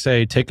 I would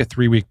say take a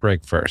 3-week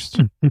break first.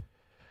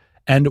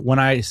 And when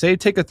I say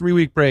take a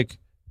 3-week break,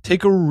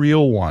 take a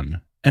real one.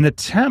 An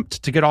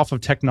attempt to get off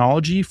of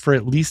technology for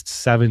at least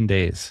 7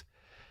 days.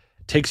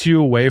 Takes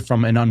you away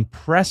from an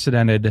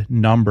unprecedented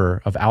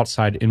number of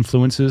outside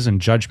influences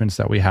and judgments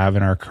that we have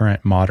in our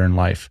current modern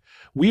life.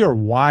 We are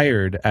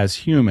wired as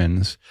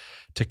humans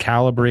to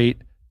calibrate,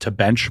 to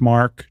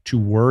benchmark, to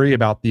worry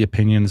about the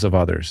opinions of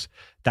others.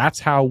 That's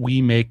how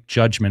we make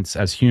judgments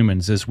as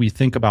humans, is we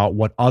think about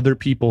what other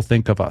people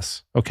think of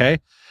us, okay?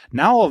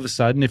 Now, all of a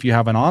sudden, if you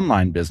have an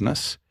online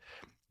business,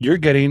 you're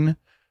getting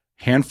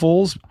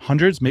handfuls,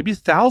 hundreds, maybe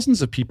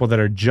thousands of people that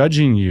are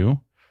judging you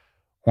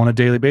on a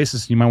daily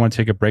basis. You might want to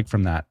take a break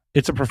from that.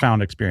 It's a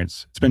profound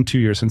experience. It's been 2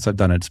 years since I've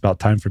done it. It's about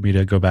time for me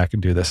to go back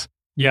and do this.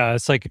 Yeah,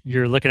 it's like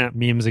you're looking at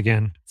memes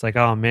again. It's like,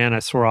 oh man, I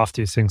swore off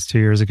these things 2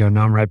 years ago.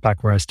 Now I'm right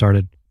back where I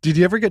started. Did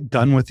you ever get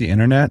done with the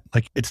internet?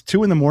 Like, it's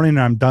 2 a.m.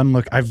 and I'm done.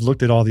 Look, I've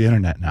looked at all the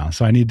internet now,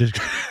 so I need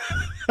to.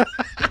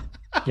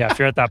 Yeah, if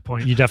you're at that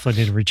point, you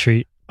definitely need to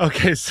retreat.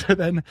 Okay, so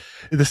then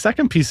the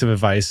second piece of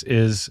advice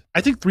is,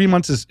 I think 3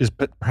 months is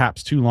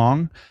perhaps too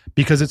long,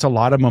 because it's a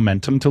lot of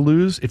momentum to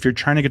lose. If you're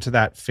trying to get to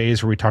that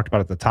phase where we talked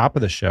about at the top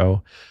of the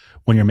show,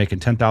 when you're making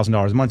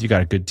 $10,000 a month, you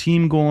got a good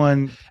team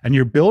going, and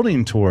you're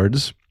building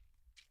towards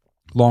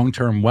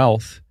long-term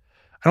wealth,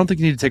 I don't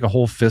think you need to take a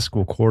whole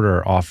fiscal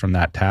quarter off from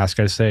that task.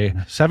 I say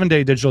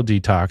 7-day digital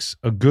detox,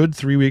 a good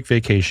 3-week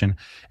vacation,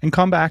 and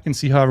come back and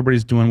see how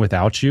everybody's doing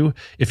without you.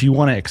 If you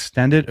want to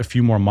extend it a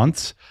few more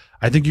months,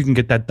 I think you can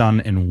get that done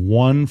in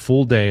one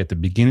full day at the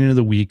beginning of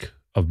the week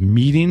of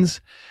meetings,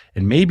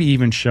 and maybe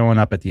even showing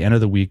up at the end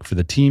of the week for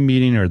the team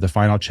meeting or the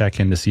final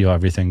check-in to see how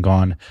everything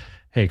gone.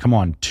 Hey, come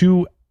on,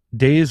 2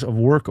 days of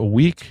work a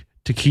week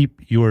to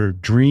keep your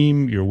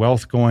dream, your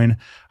wealth going.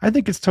 I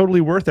think it's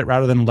totally worth it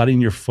rather than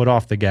letting your foot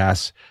off the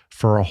gas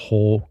for a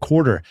whole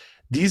quarter.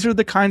 These are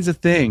the kinds of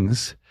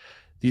things,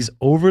 these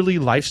overly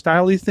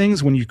lifestyle-y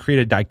things, when you create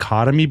a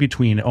dichotomy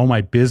between, oh,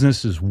 my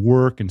business is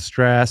work and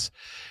stress,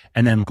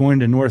 and then going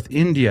to North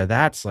India,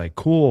 that's like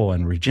cool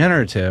and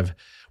regenerative.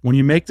 When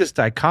you make this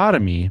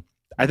dichotomy,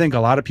 I think a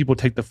lot of people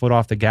take the foot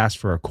off the gas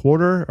for a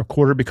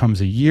quarter becomes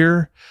a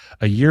year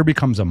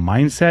becomes a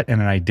mindset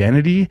and an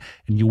identity,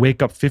 and you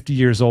wake up 50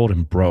 years old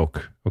and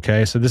broke.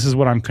 Okay. So this is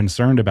what I'm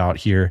concerned about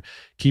here,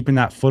 keeping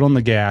that foot on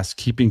the gas,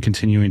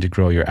 continuing to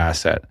grow your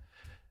asset.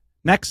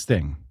 Next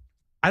thing,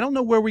 I don't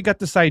know where we got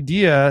this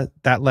idea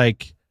that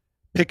like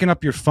picking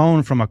up your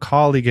phone from a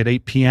colleague at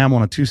 8 p.m.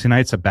 on a Tuesday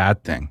night's a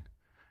bad thing.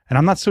 And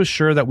I'm not so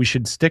sure that we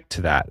should stick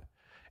to that.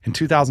 In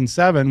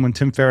 2007, when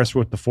Tim Ferriss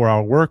wrote The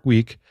 4-Hour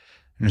Workweek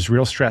and was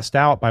real stressed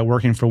out by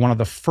working for one of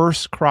the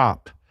first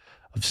crop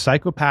of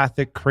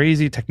psychopathic,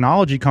 crazy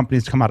technology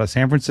companies to come out of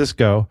San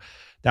Francisco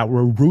that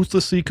were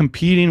ruthlessly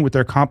competing with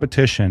their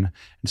competition,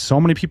 and so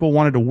many people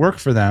wanted to work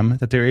for them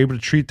that they were able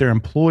to treat their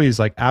employees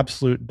like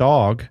absolute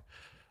dog,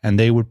 and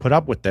they would put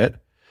up with it.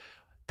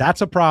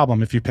 That's a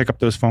problem if you pick up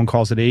those phone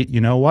calls at 8.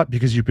 You know what?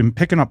 Because you've been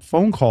picking up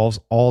phone calls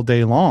all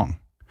day long.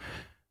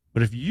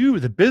 But if you,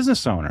 the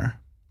business owner,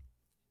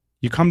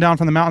 you come down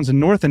from the mountains in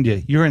North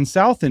India, you're in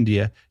South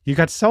India, you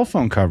got cell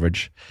phone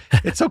coverage.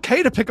 It's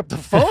okay to pick up the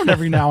phone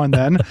every now and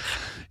then.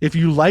 If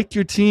you like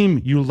your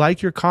team, you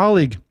like your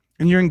colleague,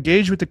 and you're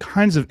engaged with the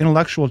kinds of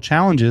intellectual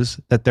challenges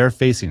that they're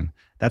facing.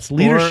 That's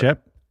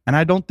leadership. And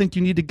I don't think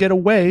you need to get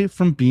away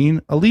from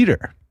being a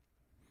leader.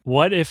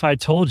 What if I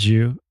told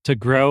you to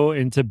grow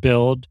and to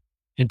build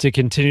and to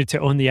continue to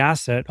own the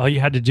asset, all you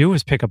had to do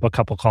was pick up a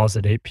couple calls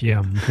at 8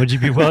 p.m. Would you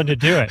be willing to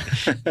do it?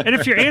 And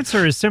if your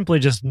answer is simply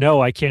just,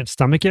 no, I can't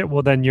stomach it,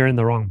 well, then you're in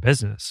the wrong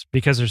business,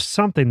 because there's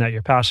something that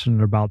you're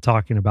passionate about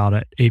talking about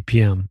at 8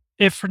 p.m.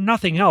 If for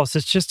nothing else,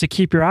 it's just to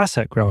keep your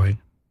asset growing.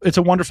 It's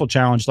a wonderful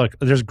challenge. Like,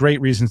 there's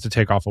great reasons to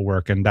take off of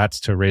work, and that's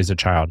to raise a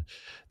child.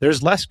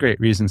 There's less great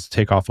reasons to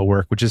take off of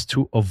work, which is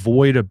to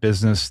avoid a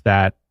business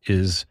that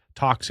is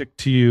toxic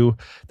to you,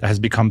 that has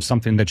become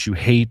something that you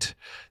hate,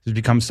 has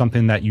become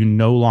something that you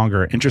no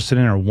longer are interested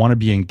in or want to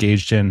be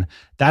engaged in.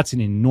 That's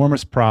an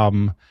enormous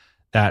problem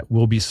that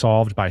will be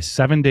solved by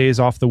 7 days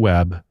off the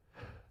web,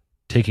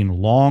 taking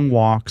long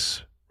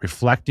walks,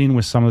 reflecting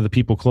with some of the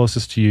people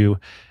closest to you,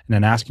 and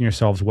then asking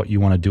yourselves what you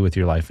want to do with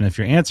your life. And if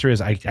your answer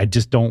is, I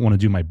just don't want to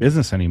do my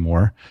business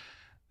anymore,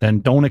 then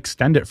don't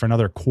extend it for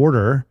another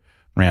quarter.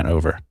 Rant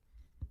over.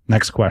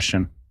 Next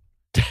question.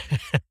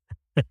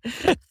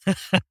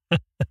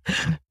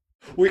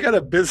 We got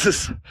a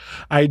business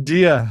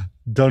idea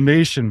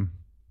donation.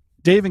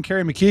 Dave and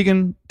Carrie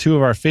McKeegan, two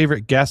of our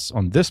favorite guests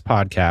on this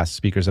podcast,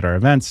 speakers at our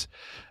events,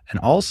 and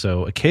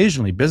also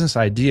occasionally business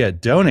idea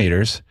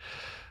donators.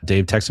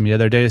 Dave texted me the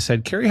other day and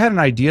said, Carrie had an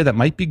idea that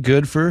might be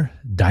good for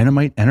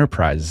Dynamite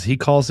Enterprises. He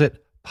calls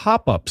it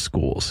pop-up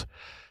schools.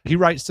 He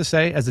writes to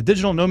say, as the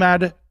digital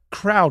nomad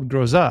crowd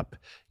grows up,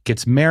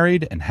 gets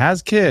married, and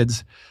has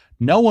kids,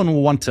 no one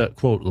will want to,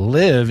 quote,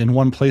 live in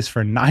one place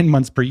for 9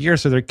 months per year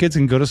so their kids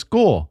can go to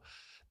school.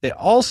 They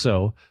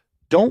also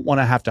don't want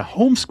to have to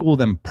homeschool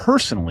them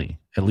personally.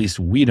 At least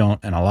we don't,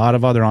 and a lot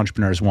of other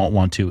entrepreneurs won't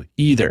want to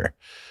either.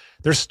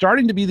 There's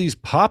starting to be these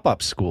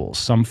pop-up schools,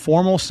 some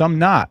formal, some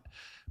not.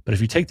 But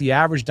if you take the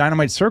average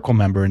Dynamite Circle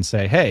member and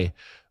say, hey,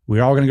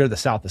 we're all going to go to the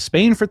south of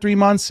Spain for 3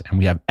 months, and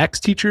we have X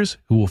teachers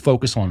who will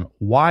focus on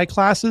Y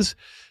classes,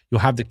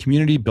 you'll have the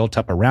community built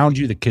up around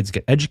you, the kids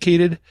get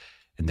educated,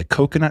 and the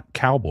coconut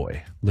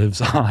cowboy lives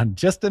on.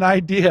 Just an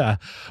idea,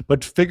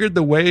 but figured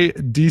the way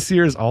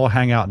DCers all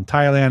hang out in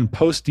Thailand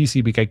post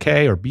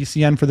DCBKK or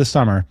BCN for the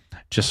summer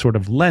just sort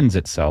of lends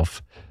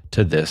itself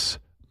to this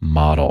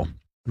model.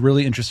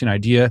 Really interesting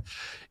idea.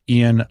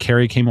 Ian,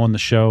 Carrie came on the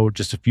show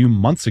just a few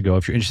months ago,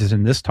 if you're interested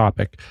in this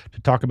topic,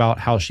 to talk about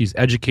how she's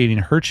educating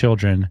her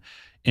children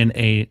in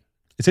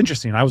it's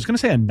interesting, I was going to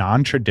say a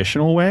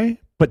non-traditional way,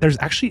 but there's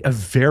actually a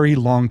very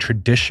long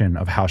tradition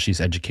of how she's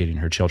educating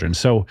her children.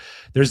 So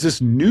there's this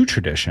new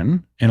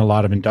tradition in a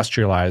lot of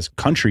industrialized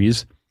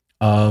countries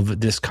of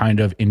this kind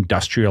of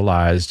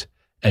industrialized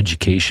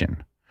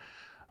education.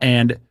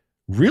 And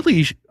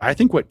really, I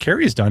think what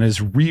Carrie's done is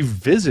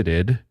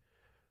revisited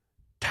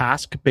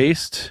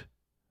task-based,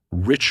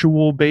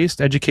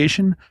 ritual-based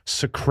education,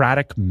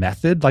 Socratic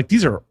method. Like,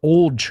 these are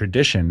old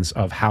traditions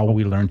of how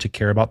we learn to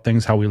care about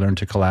things, how we learn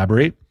to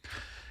collaborate.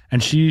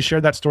 And she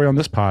shared that story on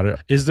this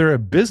pod. Is there a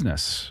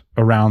business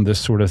around this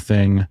sort of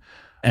thing?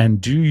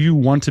 And do you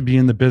want to be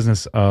in the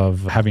business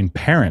of having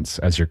parents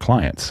as your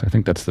clients? I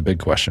think that's the big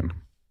question.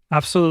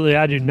 Absolutely,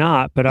 I do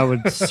not, but I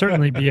would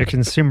certainly be a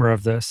consumer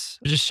of this.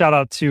 Just shout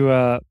out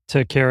to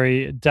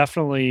Carrie,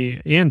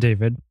 definitely, and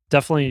David.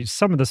 Definitely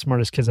some of the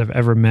smartest kids I've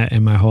ever met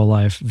in my whole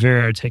life.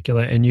 Very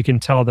articulate, and you can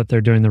tell that they're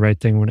doing the right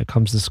thing when it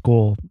comes to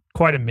school.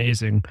 Quite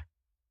amazing.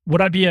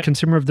 Would I be a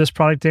consumer of this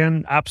product,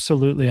 Dan?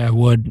 Absolutely, I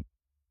would.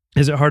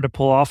 Is it hard to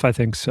pull off? I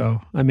think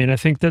so. I mean, I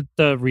think that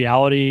the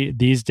reality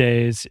these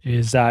days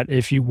is that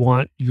if you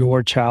want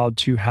your child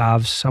to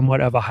have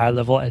somewhat of a high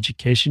level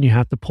education, you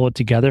have to pull it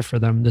together for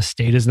them. The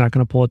state is not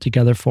going to pull it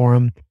together for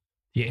them.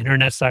 The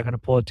internet's not going to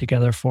pull it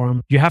together for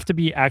them. You have to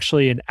be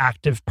actually an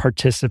active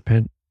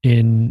participant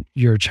in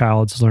your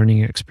child's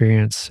learning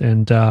experience.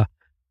 And I'm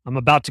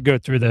about to go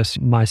through this.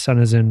 My son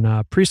is in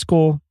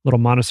preschool, little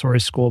Montessori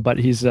school, but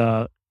he's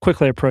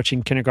quickly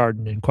approaching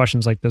kindergarten, and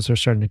questions like this are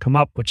starting to come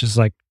up, which is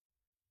like,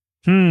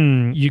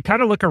 you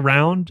kind of look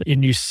around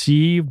and you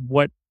see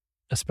what,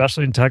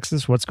 especially in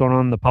Texas, what's going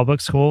on in the public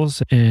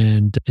schools,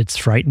 and it's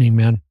frightening,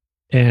 man.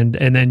 And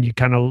then you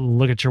kind of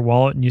look at your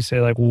wallet and you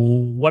say like,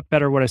 what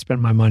better would I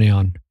spend my money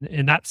on?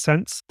 In that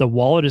sense, the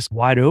wallet is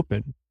wide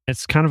open.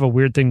 It's kind of a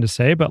weird thing to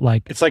say, but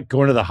like, it's like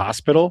going to the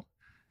hospital.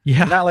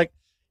 Yeah. Not like,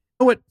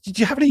 what, did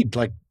you have any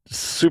like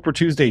Super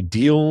Tuesday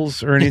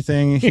deals or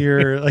anything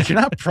here? Like, you're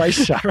not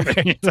price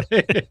shopping.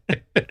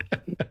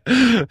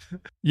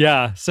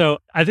 Yeah. So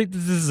I think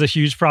this is a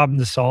huge problem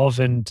to solve.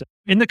 And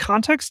in the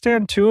context,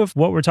 Dan, too, of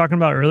what we're talking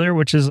about earlier,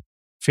 which is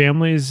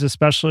families,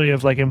 especially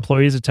of like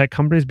employees of tech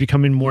companies,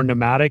 becoming more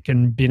nomadic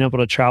and being able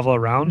to travel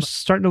around,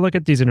 starting to look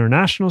at these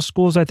international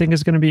schools, I think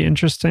is going to be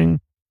interesting.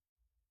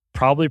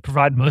 Probably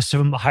provide most of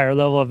them a higher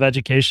level of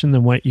education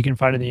than what you can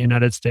find in the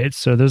United States.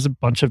 So there's a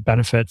bunch of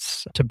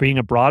benefits to being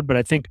abroad. But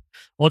I think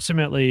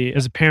ultimately,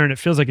 as a parent, it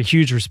feels like a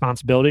huge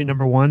responsibility,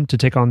 number one, to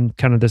take on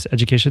kind of this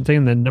education thing.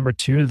 And then number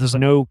two, there's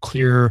no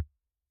clear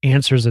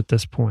answers at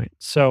this point.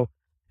 So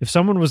if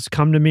someone was to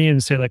come to me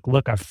and say like,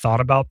 look, I've thought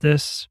about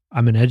this.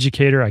 I'm an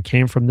educator. I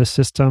came from this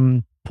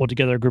system, pulled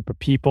together a group of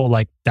people,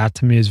 like that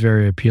to me is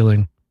very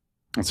appealing.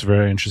 That's a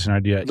very interesting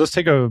idea. Let's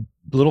take a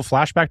little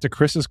flashback to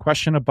Chris's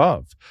question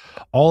above.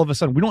 All of a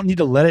sudden, we don't need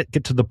to let it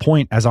get to the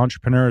point as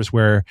entrepreneurs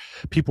where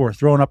people are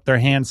throwing up their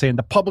hands saying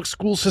the public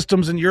school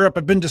systems in Europe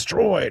have been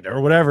destroyed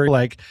or whatever.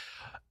 Like,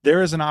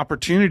 there is an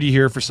opportunity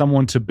here for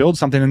someone to build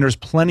something, and there's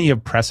plenty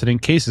of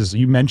precedent cases.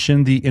 You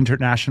mentioned the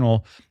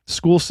international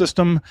school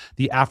system,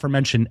 the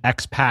aforementioned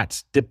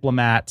expats,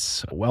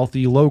 diplomats,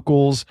 wealthy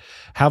locals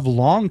have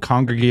long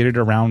congregated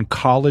around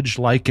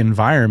college-like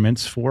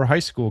environments for high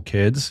school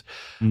kids.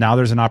 Now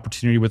there's an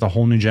opportunity with a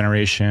whole new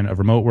generation of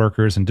remote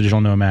workers and digital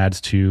nomads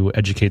to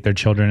educate their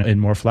children in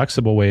more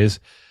flexible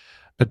ways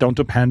that don't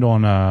depend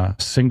on a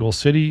single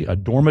city, a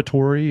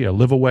dormitory, a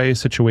live-away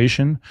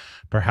situation,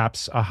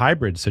 perhaps a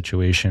hybrid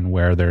situation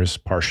where there's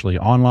partially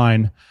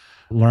online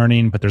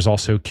learning, but there's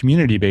also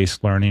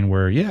community-based learning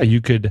where, yeah,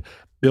 you could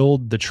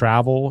build the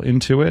travel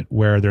into it,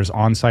 where there's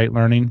on-site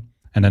learning,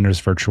 and then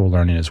there's virtual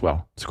learning as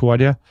well. It's a cool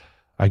idea.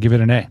 I give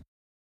it an A.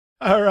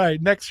 All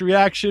right, next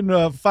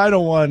reaction,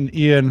 final one,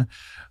 Ian.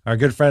 Our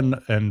good friend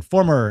and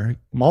former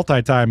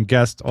multi-time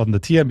guest on the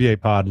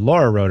TMBA pod,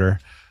 Laura Roeder,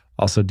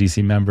 also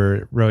DC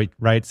member,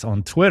 writes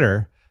on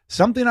Twitter,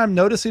 something I'm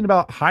noticing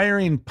about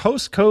hiring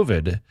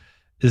post-COVID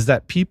is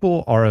that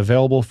people are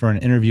available for an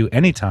interview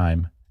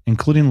anytime,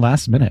 including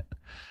last minute.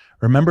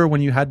 Remember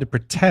when you had to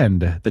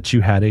pretend that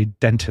you had a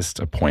dentist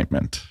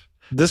appointment?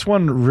 This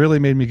one really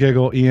made me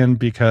giggle, Ian,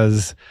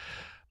 because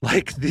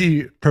like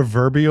the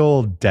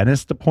proverbial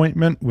dentist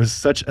appointment was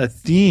such a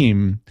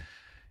theme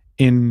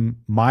in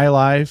my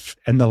life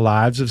and the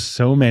lives of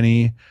so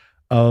many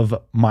of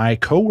my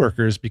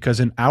coworkers,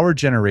 because in our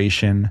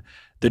generation,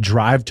 the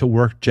drive to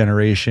work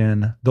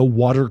generation, the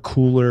water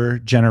cooler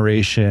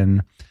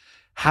generation,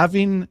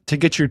 having to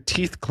get your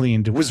teeth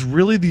cleaned was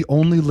really the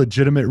only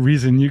legitimate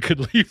reason you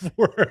could leave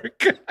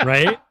work.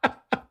 Right?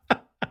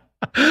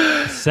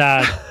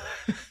 Sad.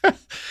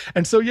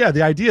 And so, yeah,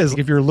 the idea is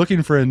if you're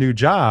looking for a new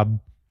job,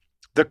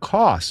 the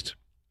cost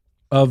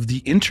of the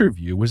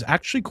interview was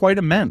actually quite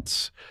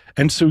immense.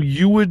 And so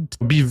you would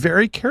be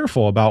very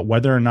careful about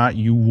whether or not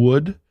you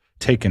would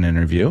take an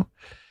interview.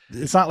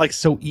 It's not like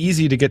so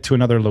easy to get to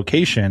another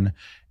location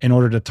in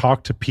order to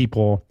talk to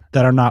people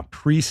that are not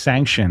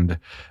pre-sanctioned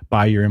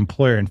by your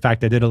employer. In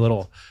fact, I did a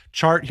little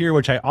chart here,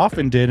 which I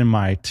often did in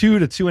my 2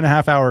 to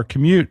 2.5 hour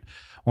commute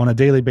on a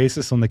daily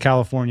basis on the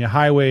California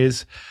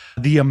highways.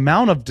 The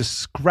amount of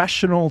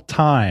discretional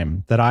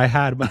time that I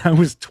had when I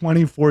was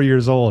 24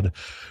 years old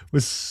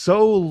was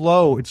so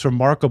low. It's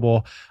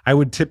remarkable. I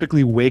would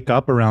typically wake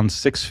up around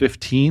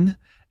 6:15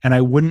 and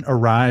I wouldn't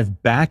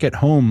arrive back at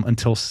home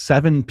until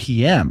 7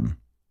 p.m.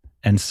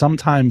 And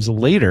sometimes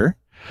later.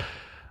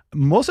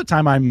 Most of the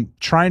time, I'm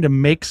trying to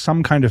make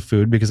some kind of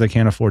food because I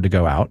can't afford to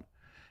go out.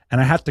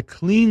 And I have to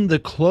clean the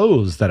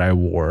clothes that I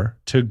wore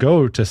to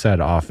go to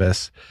said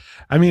office.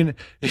 I mean,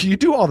 if you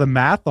do all the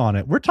math on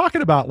it, we're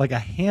talking about like a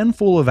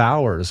handful of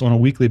hours on a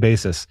weekly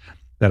basis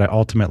that I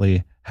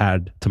ultimately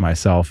had to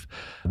myself.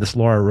 This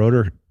Laura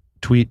Roeder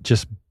tweet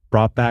just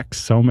brought back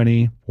so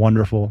many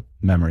wonderful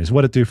memories.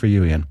 What'd it do for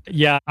you, Ian?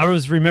 Yeah, I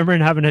was remembering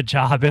having a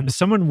job and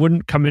someone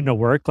wouldn't come into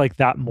work like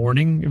that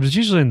morning. It was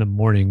usually in the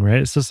morning, right?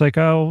 It's just like,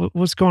 oh,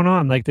 what's going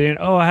on? Like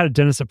I had a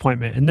dentist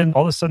appointment. And then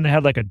all of a sudden they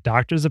had like a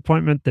doctor's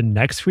appointment the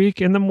next week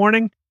in the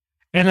morning.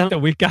 And then the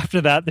week after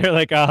that, they're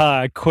like,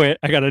 I quit.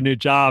 I got a new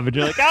job. And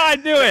you're like, I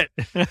knew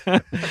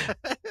it.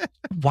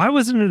 Why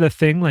wasn't it a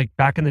thing like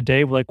back in the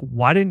day? Like,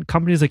 why didn't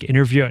companies like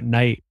interview at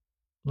night?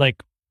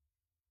 Like,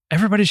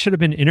 everybody should have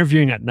been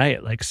interviewing at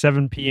night, like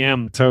 7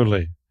 p.m.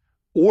 Totally.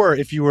 Or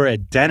if you were a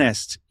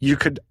dentist, you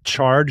could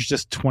charge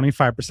just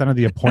 25% of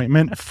the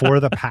appointment for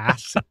the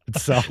pass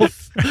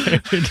itself.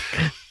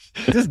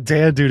 This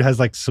Dan dude has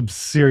like some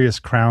serious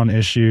crown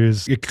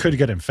issues. It could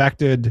get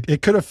infected.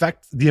 It could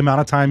affect the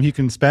amount of time he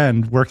can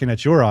spend working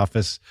at your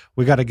office.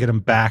 We got to get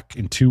him back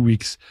in 2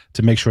 weeks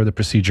to make sure the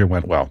procedure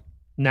went well.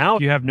 Now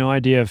you have no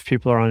idea if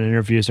people are on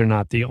interviews or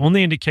not. The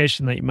only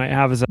indication that you might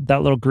have is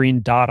that little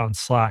green dot on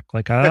Slack.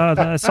 Like,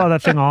 I saw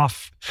that thing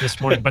off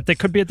this morning, but they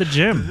could be at the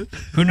gym.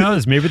 Who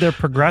knows? Maybe they're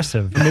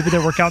progressive. Maybe they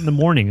work out in the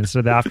morning instead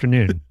of the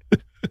afternoon.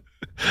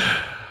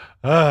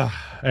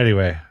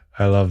 Anyway,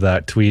 I love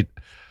that tweet.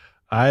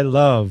 I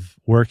love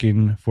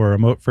working for a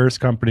remote first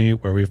company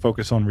where we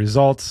focus on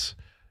results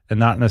and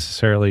not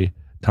necessarily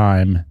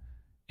time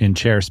in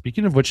chair.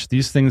 Speaking of which,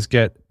 these things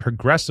get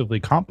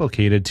progressively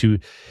complicated to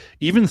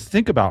even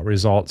think about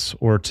results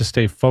or to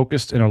stay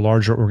focused in a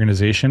larger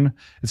organization.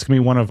 It's going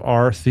to be one of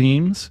our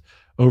themes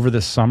over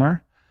this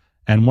summer.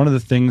 And one of the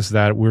things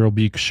that we'll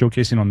be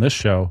showcasing on this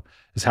show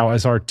is how,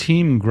 as our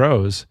team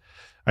grows,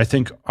 I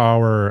think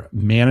our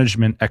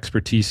management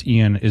expertise,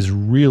 Ian, is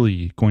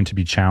really going to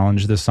be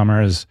challenged this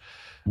summer as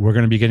we're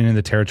going to be getting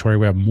into the territory.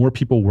 We have more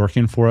people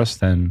working for us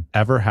than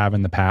ever have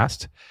in the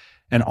past.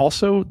 And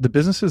also the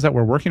businesses that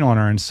we're working on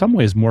are in some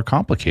ways more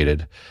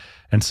complicated.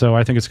 And so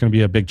I think it's going to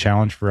be a big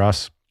challenge for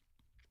us.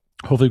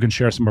 Hopefully we can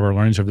share some of our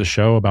learnings of the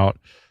show about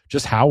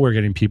just how we're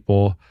getting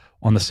people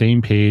on the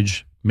same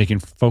page, making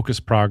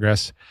focused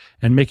progress,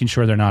 and making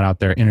sure they're not out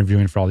there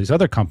interviewing for all these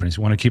other companies.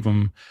 We want to keep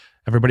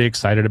everybody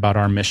excited about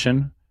our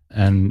mission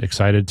and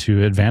excited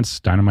to advance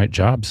Dynamite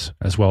jobs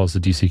as well as the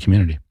DC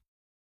community.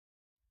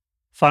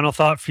 Final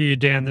thought for you,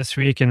 Dan, this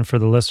week, and for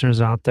the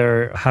listeners out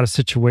there. Had a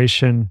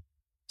situation,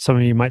 some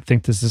of you might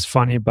think this is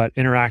funny, but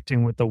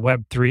interacting with the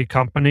Web3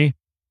 company,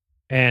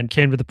 and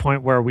came to the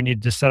point where we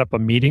needed to set up a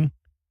meeting.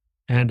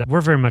 And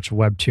we're very much a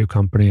Web2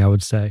 company, I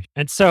would say.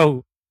 And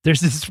so there's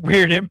this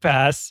weird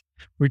impasse.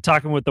 We're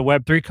talking with the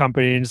Web3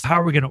 company, and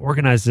how are we going to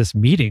organize this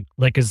meeting?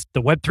 Like, is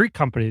the Web3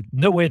 company,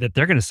 no way that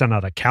they're going to send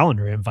out a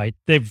calendar invite.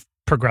 They've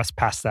progressed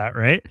past that,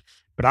 right?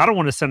 But I don't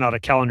want to send out a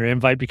calendar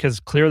invite because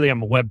clearly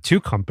I'm a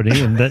Web2 company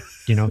and that,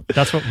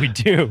 that's what we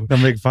do. They'll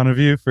make fun of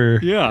you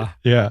for... Yeah.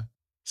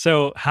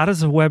 So how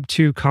does a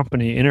Web2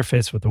 company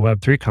interface with a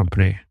Web3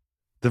 company?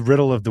 The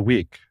riddle of the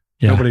week.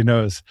 Yeah. Nobody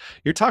knows.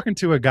 You're talking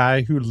to a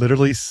guy who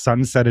literally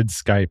sunsetted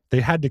Skype.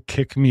 They had to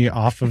kick me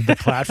off of the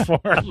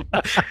platform.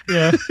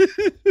 Yeah.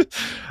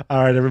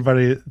 All right,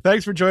 everybody.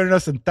 Thanks for joining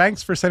us, and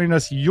thanks for sending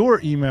us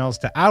your emails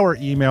to our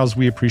emails.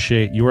 We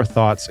appreciate your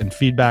thoughts and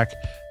feedback.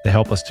 They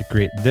help us to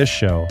create this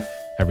show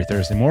every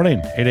Thursday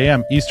morning, 8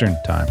 a.m. Eastern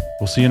time.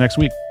 We'll see you next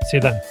week. See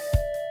you then.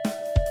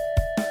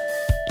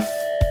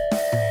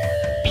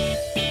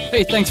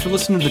 Hey, thanks for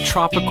listening to the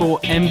Tropical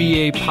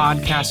MBA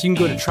podcast. You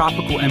can go to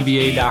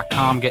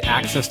tropicalmba.com, get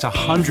access to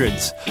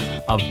hundreds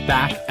of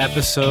back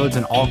episodes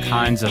and all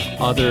kinds of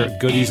other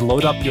goodies.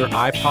 Load up your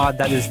iPod.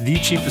 That is the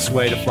cheapest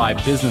way to fly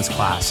business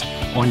class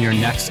on your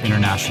next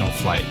international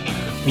flight.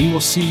 We will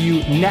see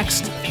you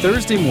next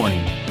Thursday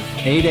morning,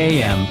 8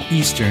 a.m.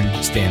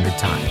 Eastern Standard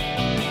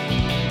Time.